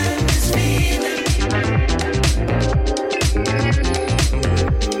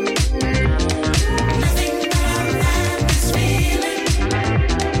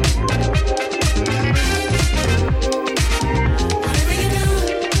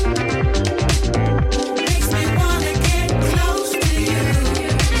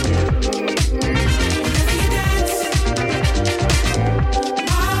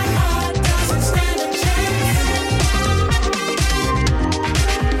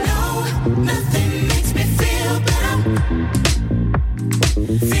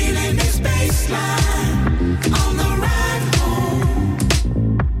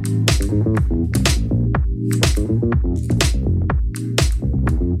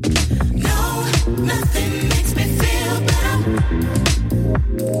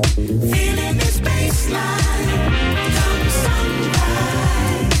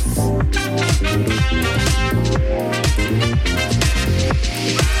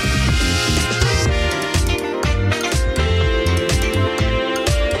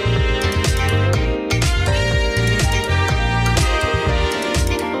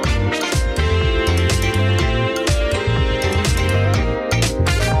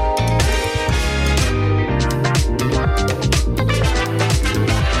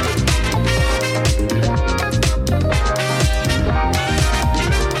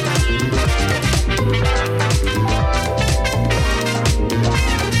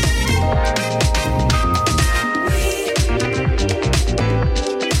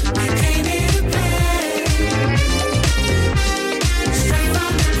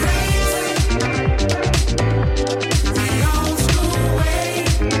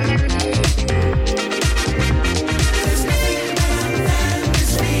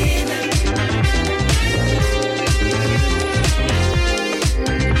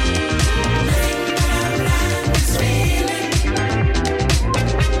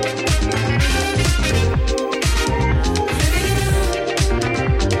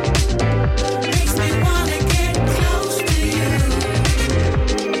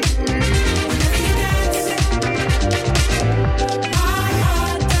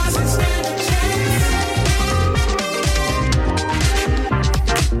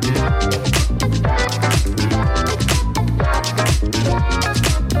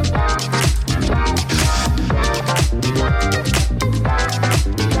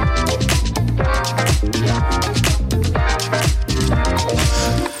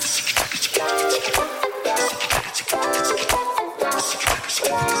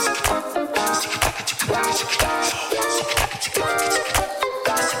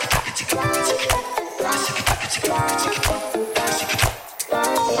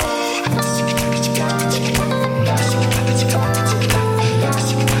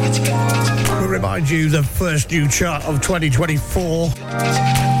 You the first new chart of 2024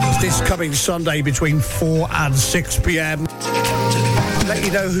 this coming Sunday between 4 and 6 p.m. Let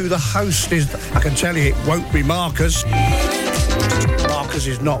you know who the host is. I can tell you it won't be Marcus. Marcus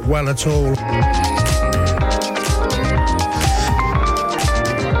is not well at all.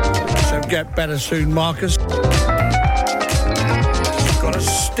 So get better soon, Marcus.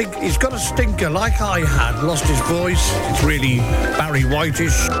 He's got a stinker like I had. Lost his voice. It's really Barry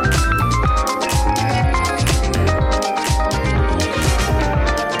Whitish.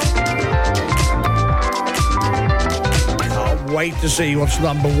 Wait to see what's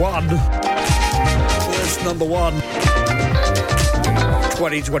number one. First number one.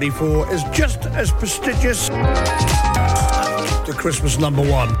 2024 is just as prestigious as the Christmas number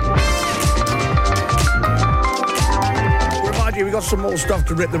one. Remind you, we got some more stuff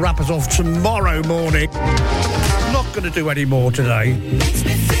to rip the wrappers off tomorrow morning. I'm not going to do any more today.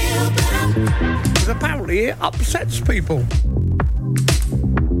 Because apparently it upsets people.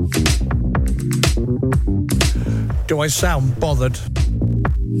 Do I sound bothered?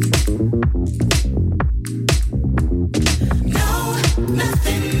 No,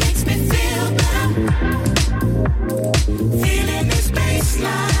 nothing makes me feel better. Feeling this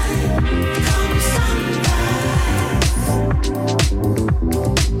baseline come sunrise.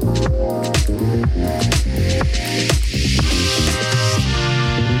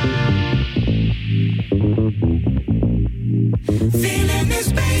 Feeling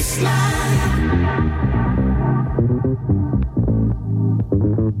this baseline.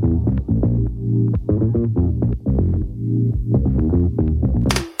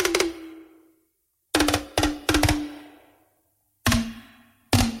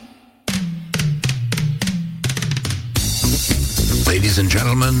 Ladies and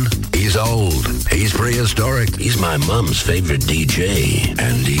gentlemen, he's old, he's prehistoric, he's my mom's favorite DJ,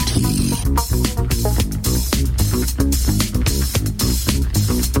 Andy T.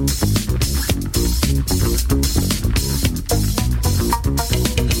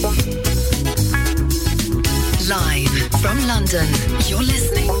 Live from London, you're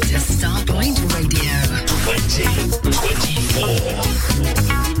listening to Starpoint Radio 2024.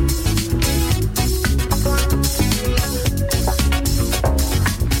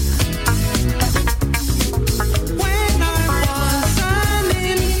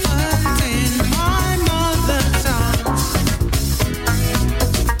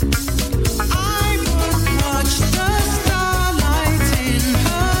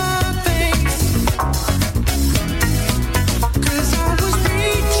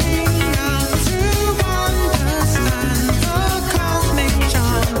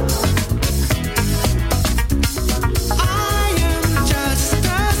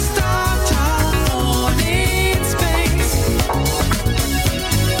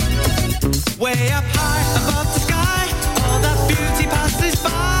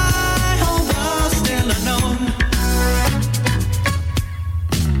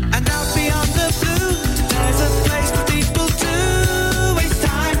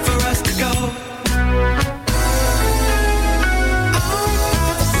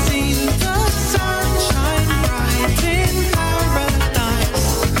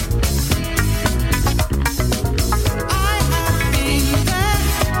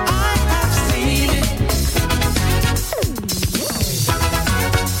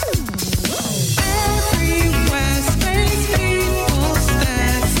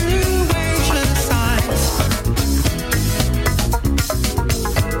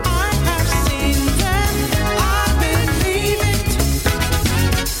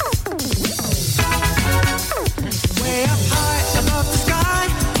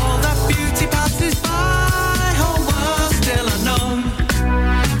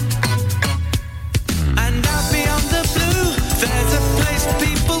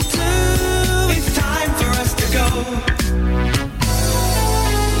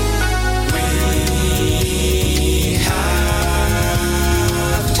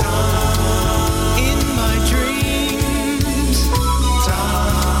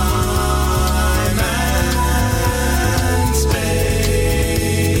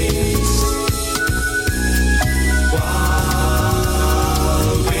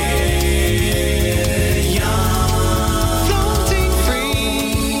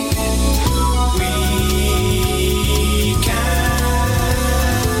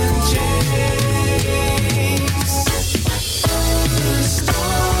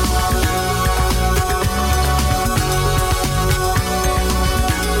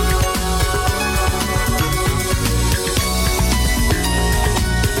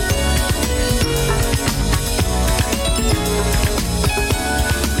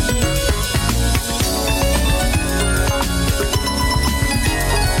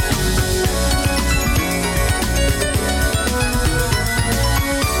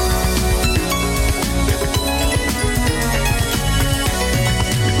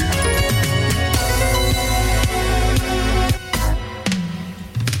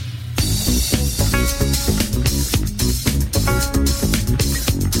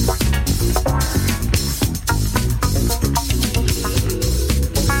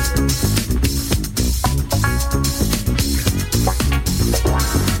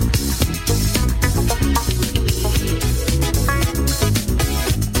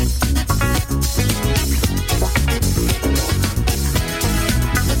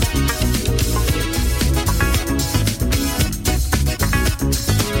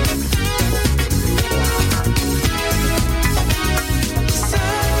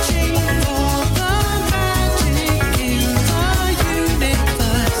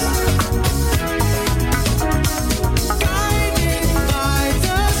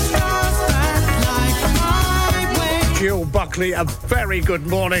 Ashley, a very good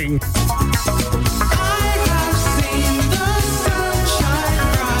morning.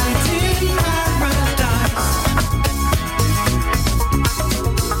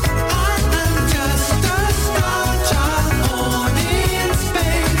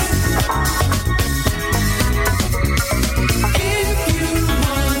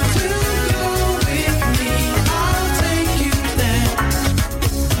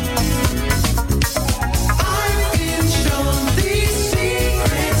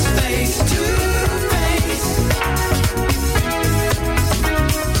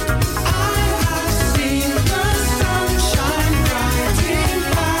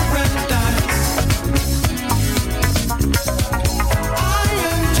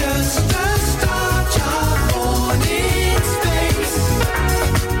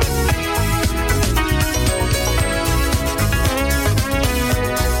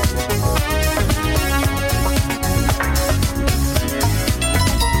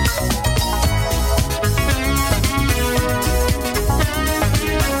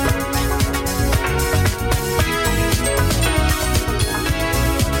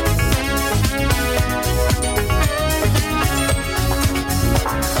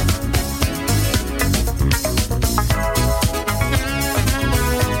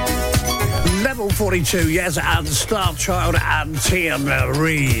 Level 42, yes, and Star Child and Tia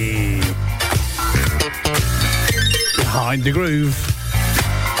Marie. Behind the Groove.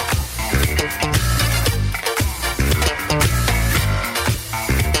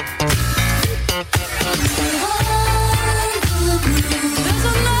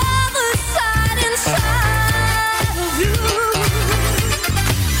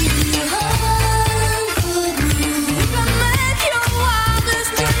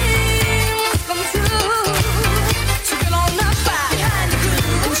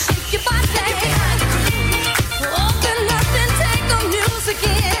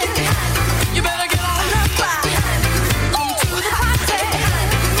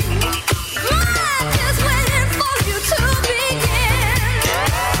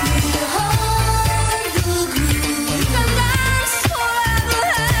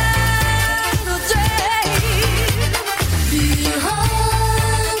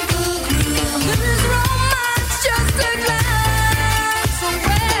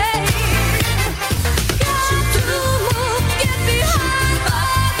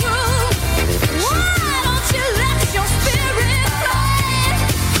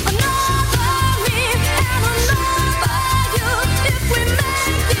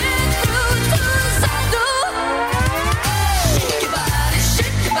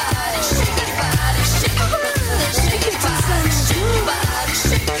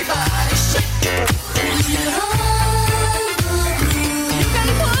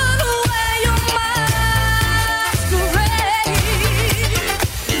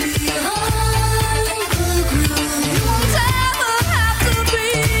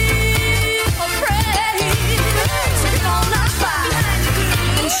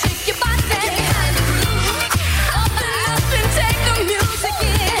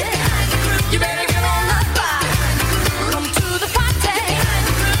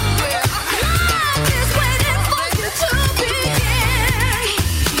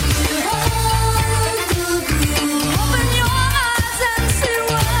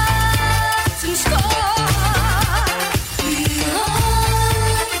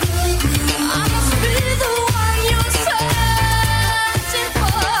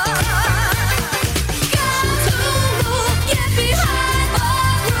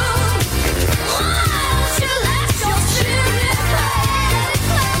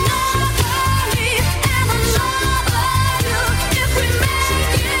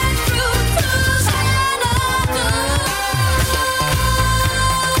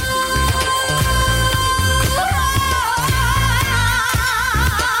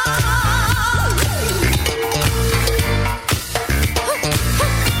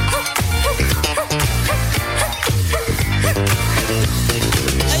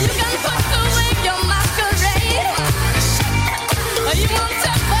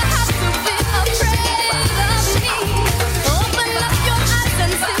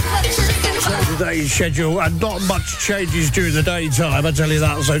 Schedule, and not much changes during the daytime, I tell you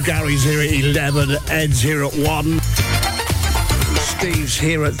that. So Gary's here at 11, Ed's here at 1, Steve's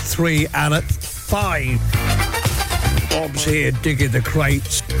here at 3 and at 5. Bob's here digging the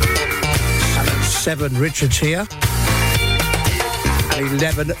crates, and at 7 Richard's here, and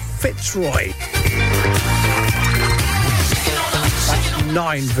 11 Fitzroy. That's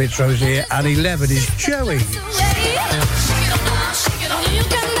 9 Fitzroy's here, and 11 is Joey.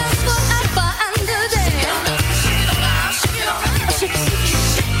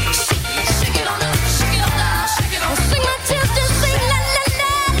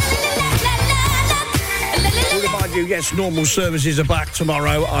 Yes, normal services are back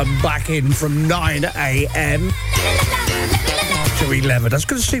tomorrow. I'm back in from 9 a.m. to 11. That's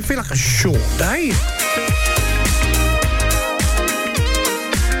going to feel like a short day.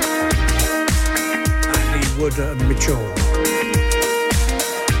 Andy Wood and Mitchell.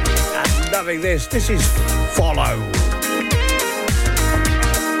 And loving this. This is Follow.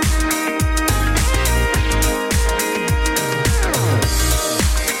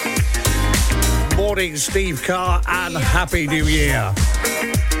 Morning, Steve Carr, and Happy New Year.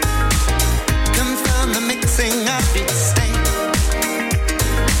 Confirm the mixing of each state.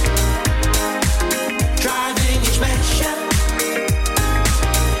 Driving each measure.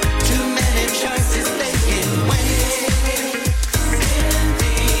 Too many choices taken wait.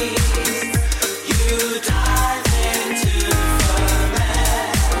 Indeed, you dive into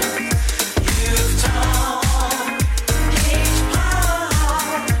ferment. You've torn each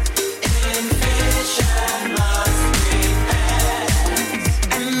part in vision must repent.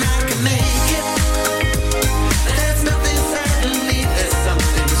 And I can make it. There's nothing suddenly, there's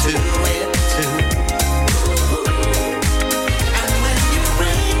something to it too. And when you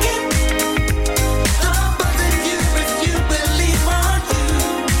break it, the button you if you believe on you.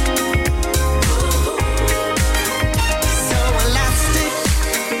 So elastic,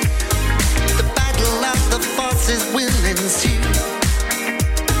 the battle of the forces will ensue.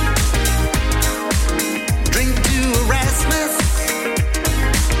 Drink to Erasmus,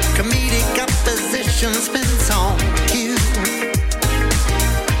 comedic opposition spins on cue.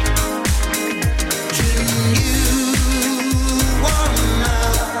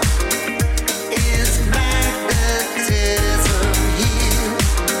 Is magnetism here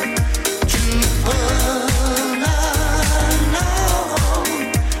to pull along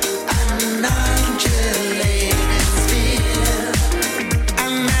an undulating sphere?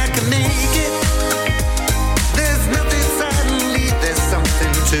 And I can make it. There's nothing suddenly, there's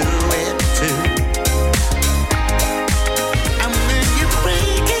something to it too. And when you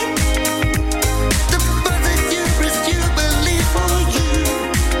break it, the buzzer you risk you believe for you.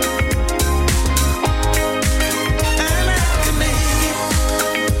 And I can make it.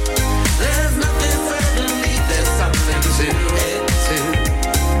 There's nothing suddenly, there's something to it too.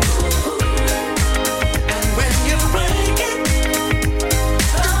 And when you break it,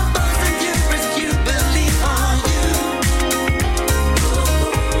 the buzzer you risk you believe for you.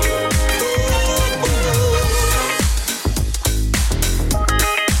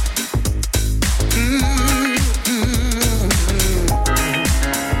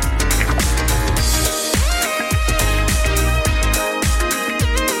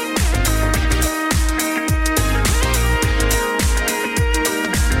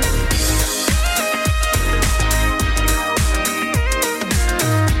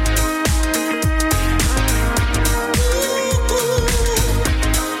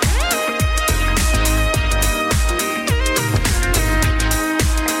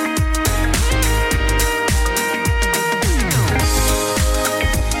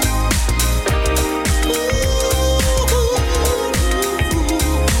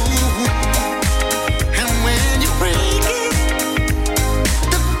 And when you break it,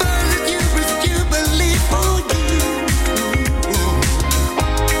 the buzzer you risk you believe for you.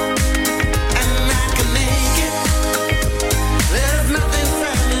 And I can make it. There's nothing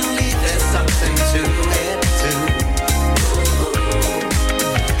suddenly, there's something to it too.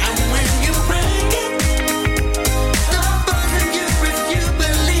 And when you break it, the buzzer you risk you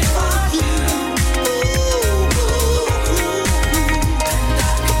believe for you.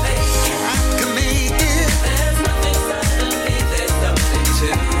 I can make it. There's nothing suddenly, there's something to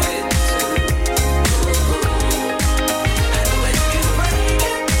it too. And when you break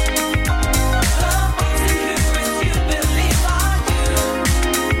it, the buzzer you risk you believe for you.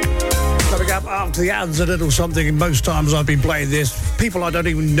 Coming up after the ads, a little something. Most times I've been playing this. People I don't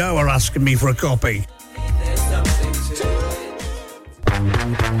even know are asking me for a copy.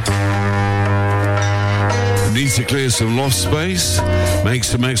 Need to clear some loft space? Make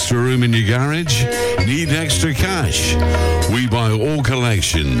some extra room in your garage? Need extra cash? We buy all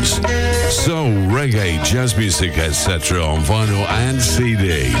collections. Soul, reggae, jazz music, etc. on vinyl and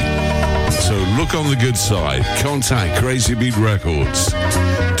CD. So look on the good side. Contact Crazy Beat Records.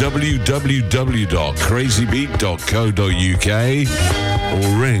 www.crazybeat.co.uk or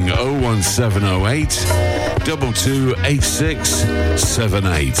ring 01708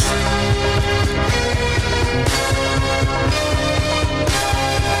 228678.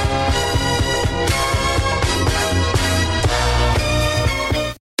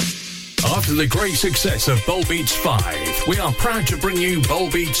 to the great success of Bowl Beach 5, we are proud to bring you Bowl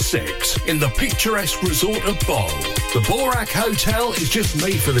Beach 6 in the picturesque resort of Bowl. The Borak Hotel is just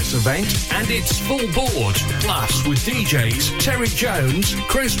made for this event, and it's full board, plus with DJs Terry Jones,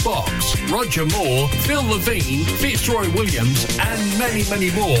 Chris Box, Roger Moore, Phil Levine, Fitzroy Williams, and many,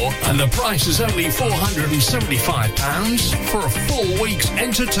 many more. And the price is only £475 for a full week's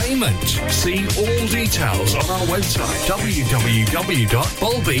entertainment. See all details on our website,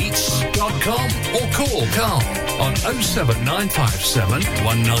 www.bowlbeats.com, or call Carl on 07957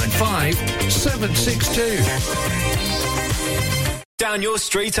 195 762. Down your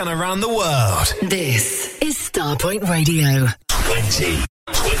street and around the world. This is Starpoint Radio.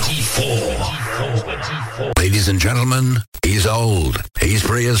 2024. Ladies and gentlemen, he's old, he's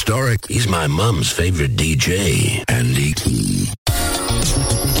prehistoric, he's my mum's favorite DJ, Andy Key.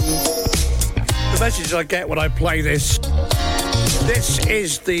 The message I get when I play this. This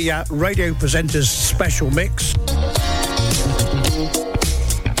is the radio presenter's special mix.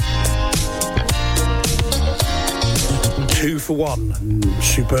 Two for one,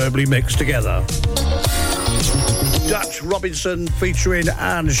 superbly mixed together. Dutch Robinson featuring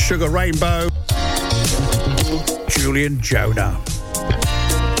Anne Sugar Rainbow, Julian Jonah.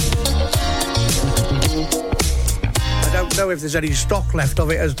 I don't know if there's any stock left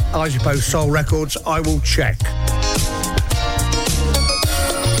of it as Isopost Soul Records. I will check.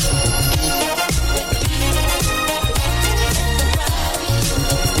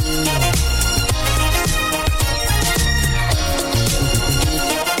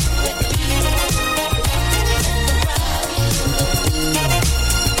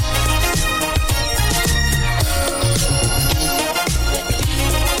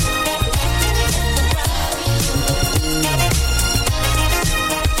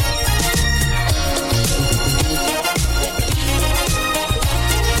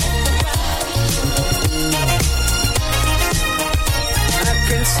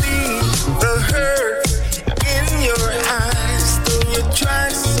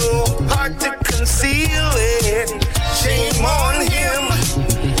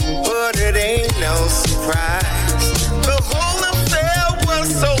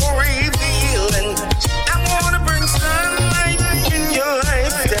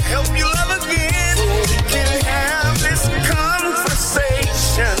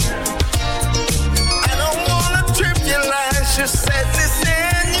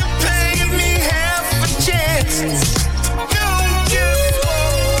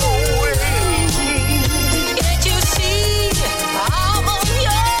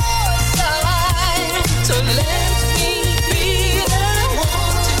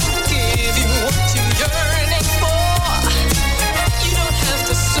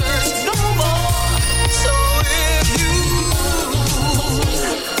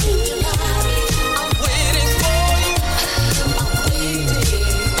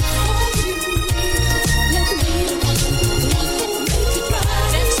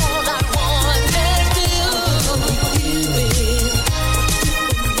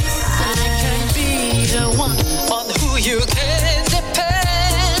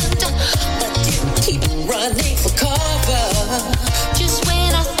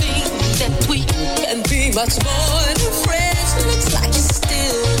 Much more than friends. Looks like it's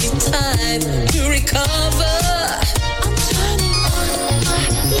still the time to recover. I'm turning on my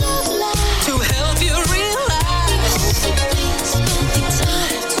love light to help you realize spending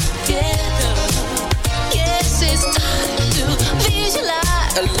time together. Yes, it's time to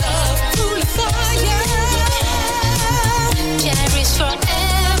visualize a love full of fire. Cherish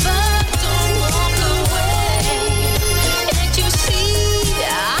forever. Don't walk away. Can't you see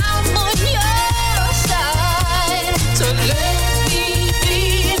I'm on your side? So let me be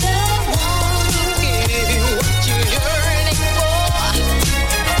the one to give you what you're yearning for.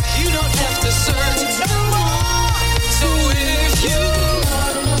 You don't have to search no more. So if you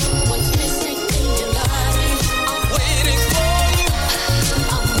wanna know what's missing in your life, I'm waiting for you.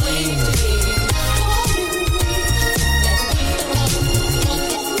 I'm waiting for you. Let me be the one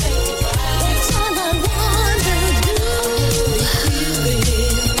to make it right. That's all I wanna do.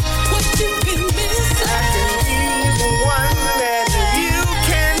 What you've been missing. I can be the one that you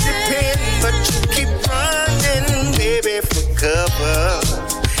can depend, but you keep running, baby, for cover.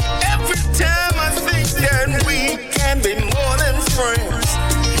 Every time I think that we can be more than friends,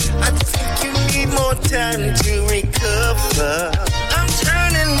 I think you need more time to recover. I'm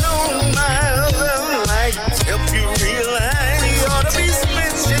turning on my love light to help you realize we ought to be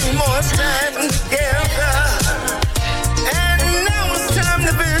spending more time together. And now it's time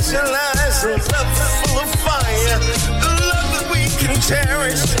to visualize a love full of fire, a love that we can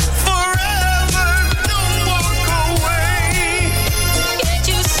cherish forever.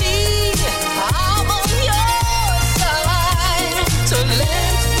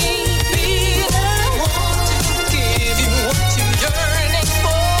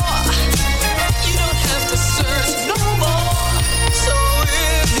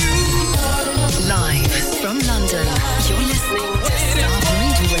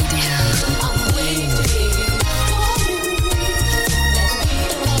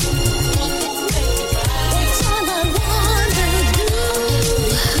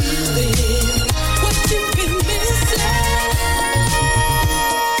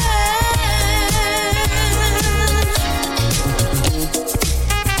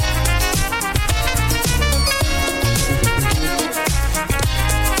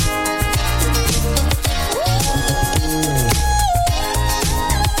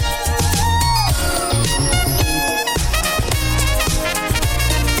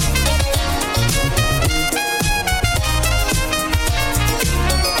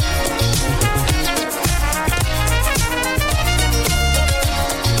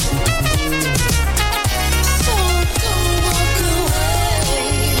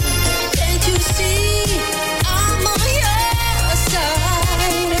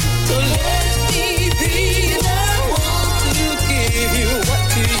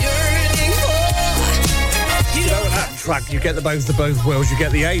 track. You get the both worlds. You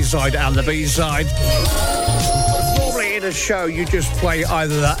get the A side and the B side. Normally in a show, you just play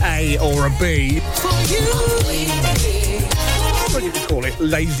either the A or a B. Well, you could call it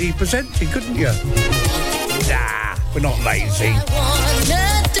lazy presenting, couldn't you? Nah, we're not lazy.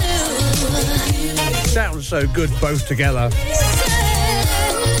 Sounds so good both together.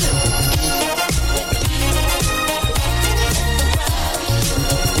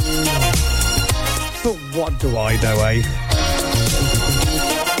 But what do I know, eh?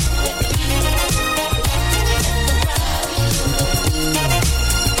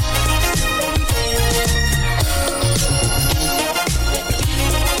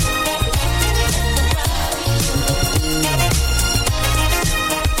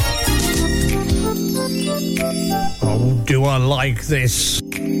 Oh, do I like this?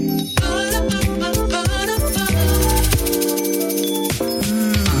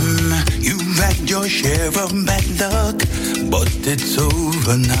 You've had your share of bad luck, but it's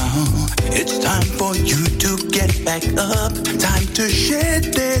over now. It's time for you to get back up. Time to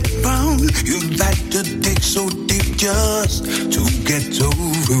shed that frown. You've had to dig so deep just to get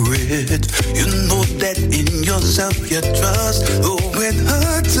over it. You know that in yourself you trust, though it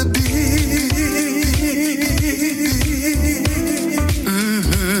hurts a bit.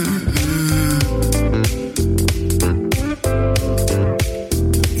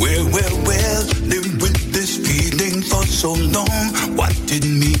 Well, live with this feeling for so long. What it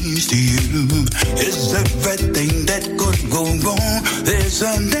means to you is everything that could go wrong. There's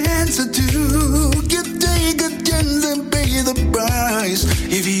an answer to. You take a chance and pay the price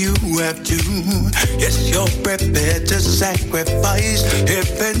if you have to. Yes, you're prepared to sacrifice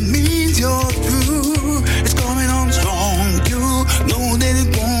if it means you're true. It's coming on strong. You know that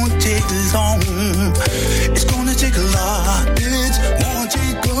it won't take long. It's gonna take a lot. It won't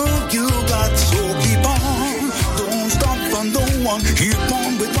take all you got. So keep on. Don't stop for no one. Keep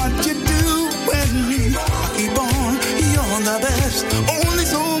on with what you do. When keep on, you're the best. Only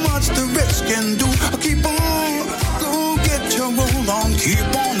so much the rest can do. Keep on, go get your roll on.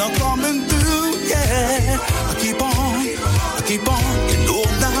 Keep on coming through, yeah. Keep on. You know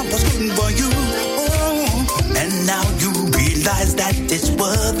that was good for you. Oh, and now you realize that it's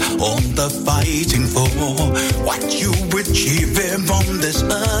worth all the fighting for. What you achieve here on this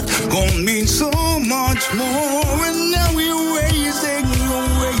earth gonna mean so much more. And now you're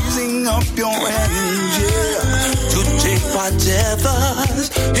raising up your hands, yeah, to take whatever's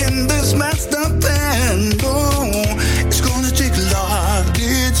in this master plan. Oh, it's gonna take love,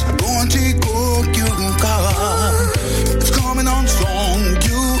 it's gonna take all you got. It's coming on strong,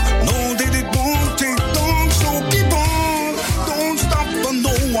 you know that it won't take long. So keep on, don't stop for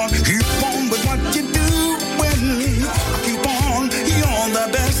no one. Keep on with what you do. When keep on, you're the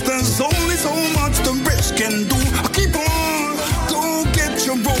best. There's only so much the rest can do. Keep on, go get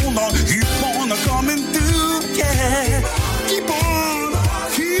your roll on. Keep on coming through, yeah. Keep on,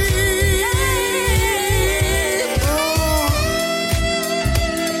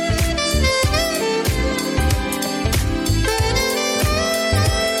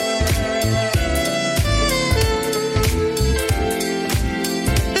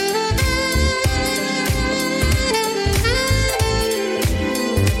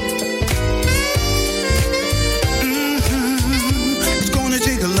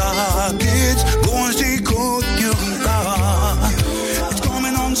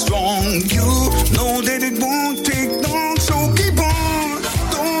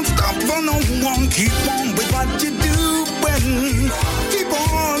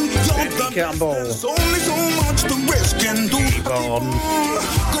 Campbell. There's only so much the rest can do. Keep on.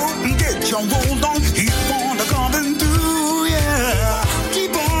 Go and get your roll on. Keep on coming through, yeah.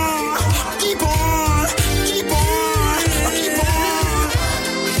 Keep on, keep on, keep on, keep on.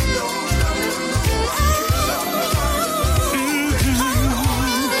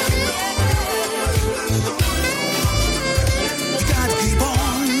 You gotta keep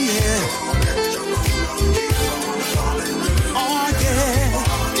on, yeah. Oh, yeah.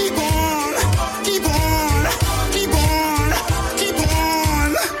 Keep on, keep on, keep on, keep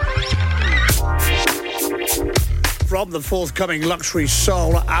on. From the forthcoming Luxury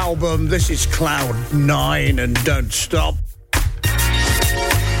Soul album, this is Cloud 9 and Don't Stop.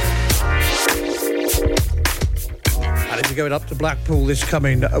 And if you're going up to Blackpool this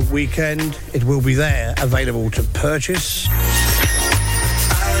coming weekend, it will be there, available to purchase. I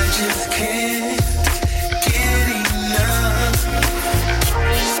just can't get enough.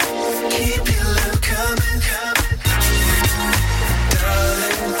 Keep your love coming,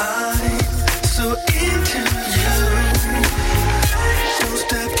 darling. I'm so into you. Don't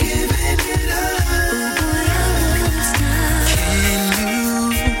stop giving it up.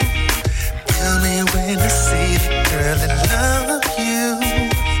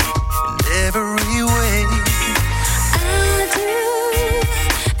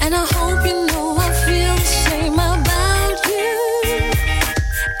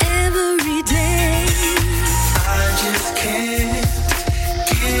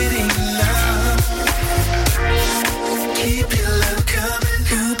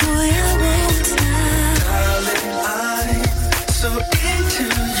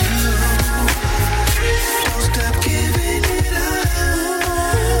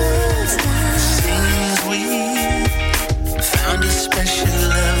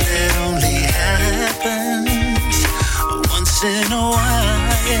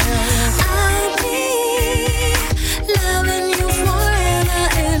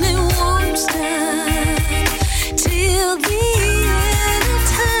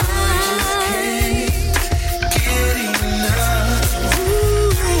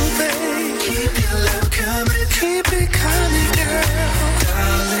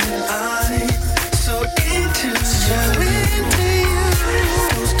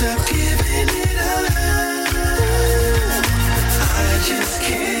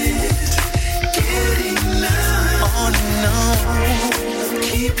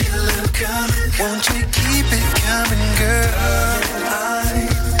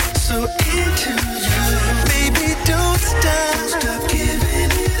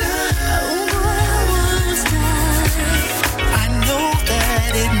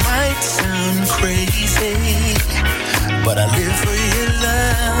 sound crazy, but I live for your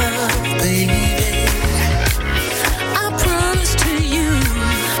love, baby. I promise to you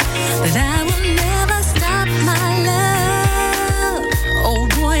that I will never stop my love. Oh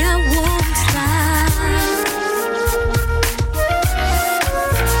boy, I won't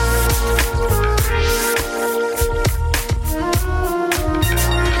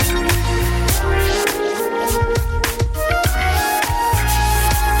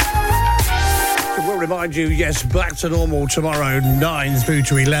We'll remind you, yes, back to normal tomorrow, 9 through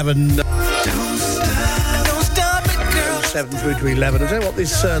to 11. 7 through to 11. I tell you what,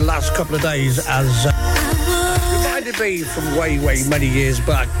 this last couple of days has reminded me from way many years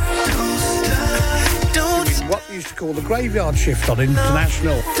back. Doing what we used to call the graveyard shift on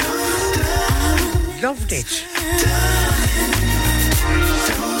International. Loved it.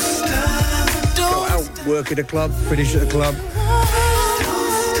 Go out, work at a club, finish at a club.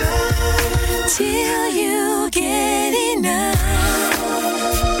 till you get enough.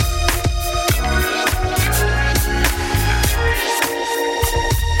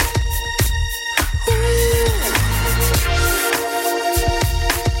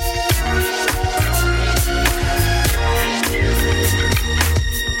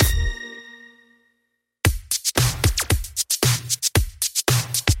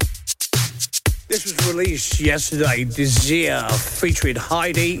 This was released yesterday, Desire featuring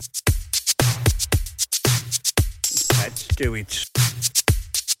Heidi. Let's do it.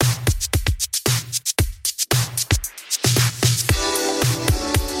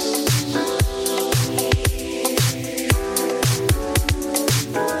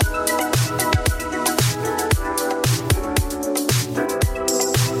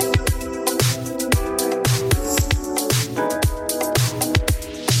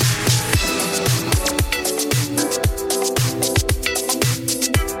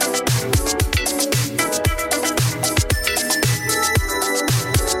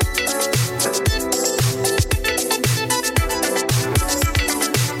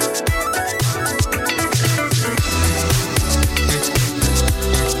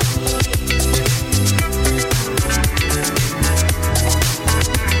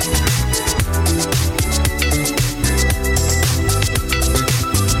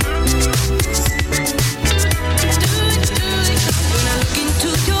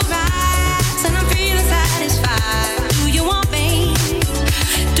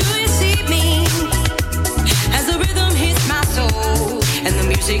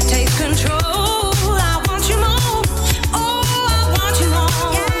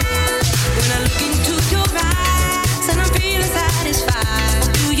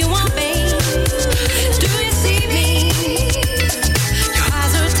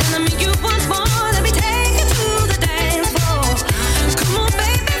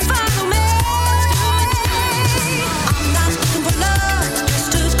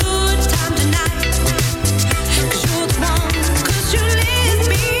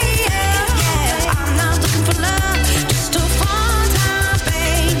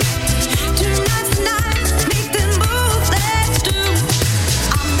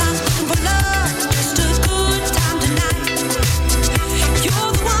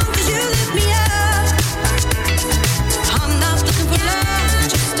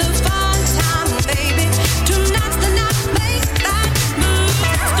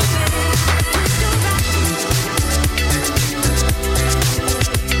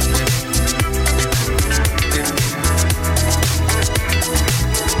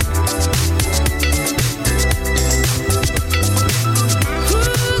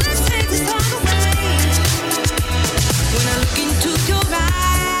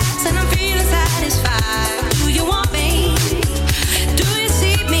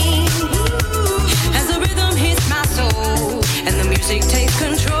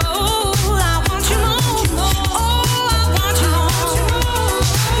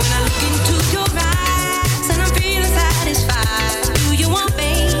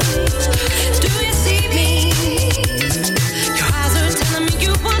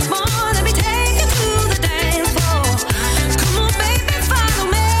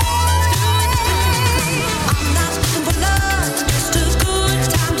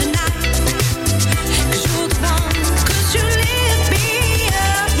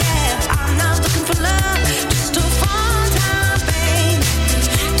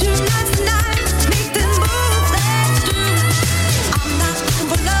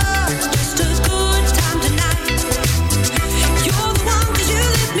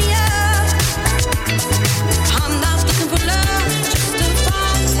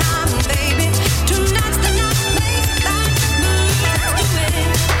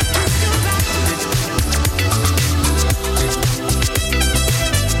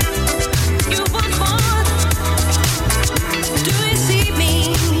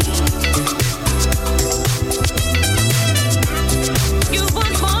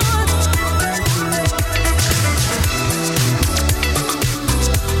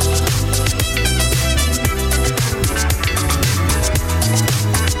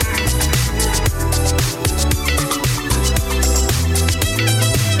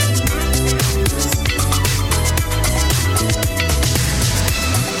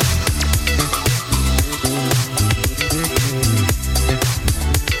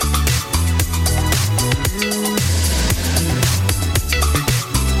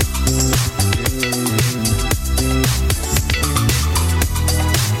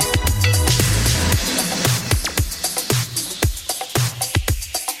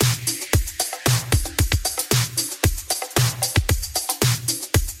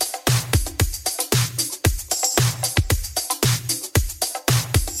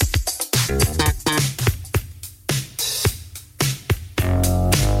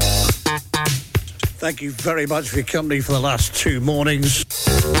 Thank you very much for your company for the last 2 mornings.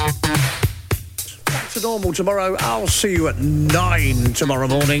 Back to normal tomorrow. I'll see you at 9 tomorrow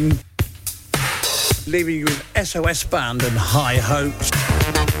morning. Leaving you with SOS Band and High Hopes.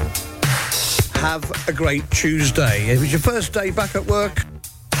 Have a great Tuesday. If it's your first day back at work,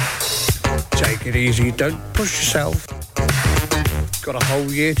 take it easy. Don't push yourself. Got a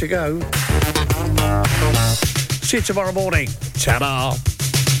whole year to go. See you tomorrow morning. Ta-da.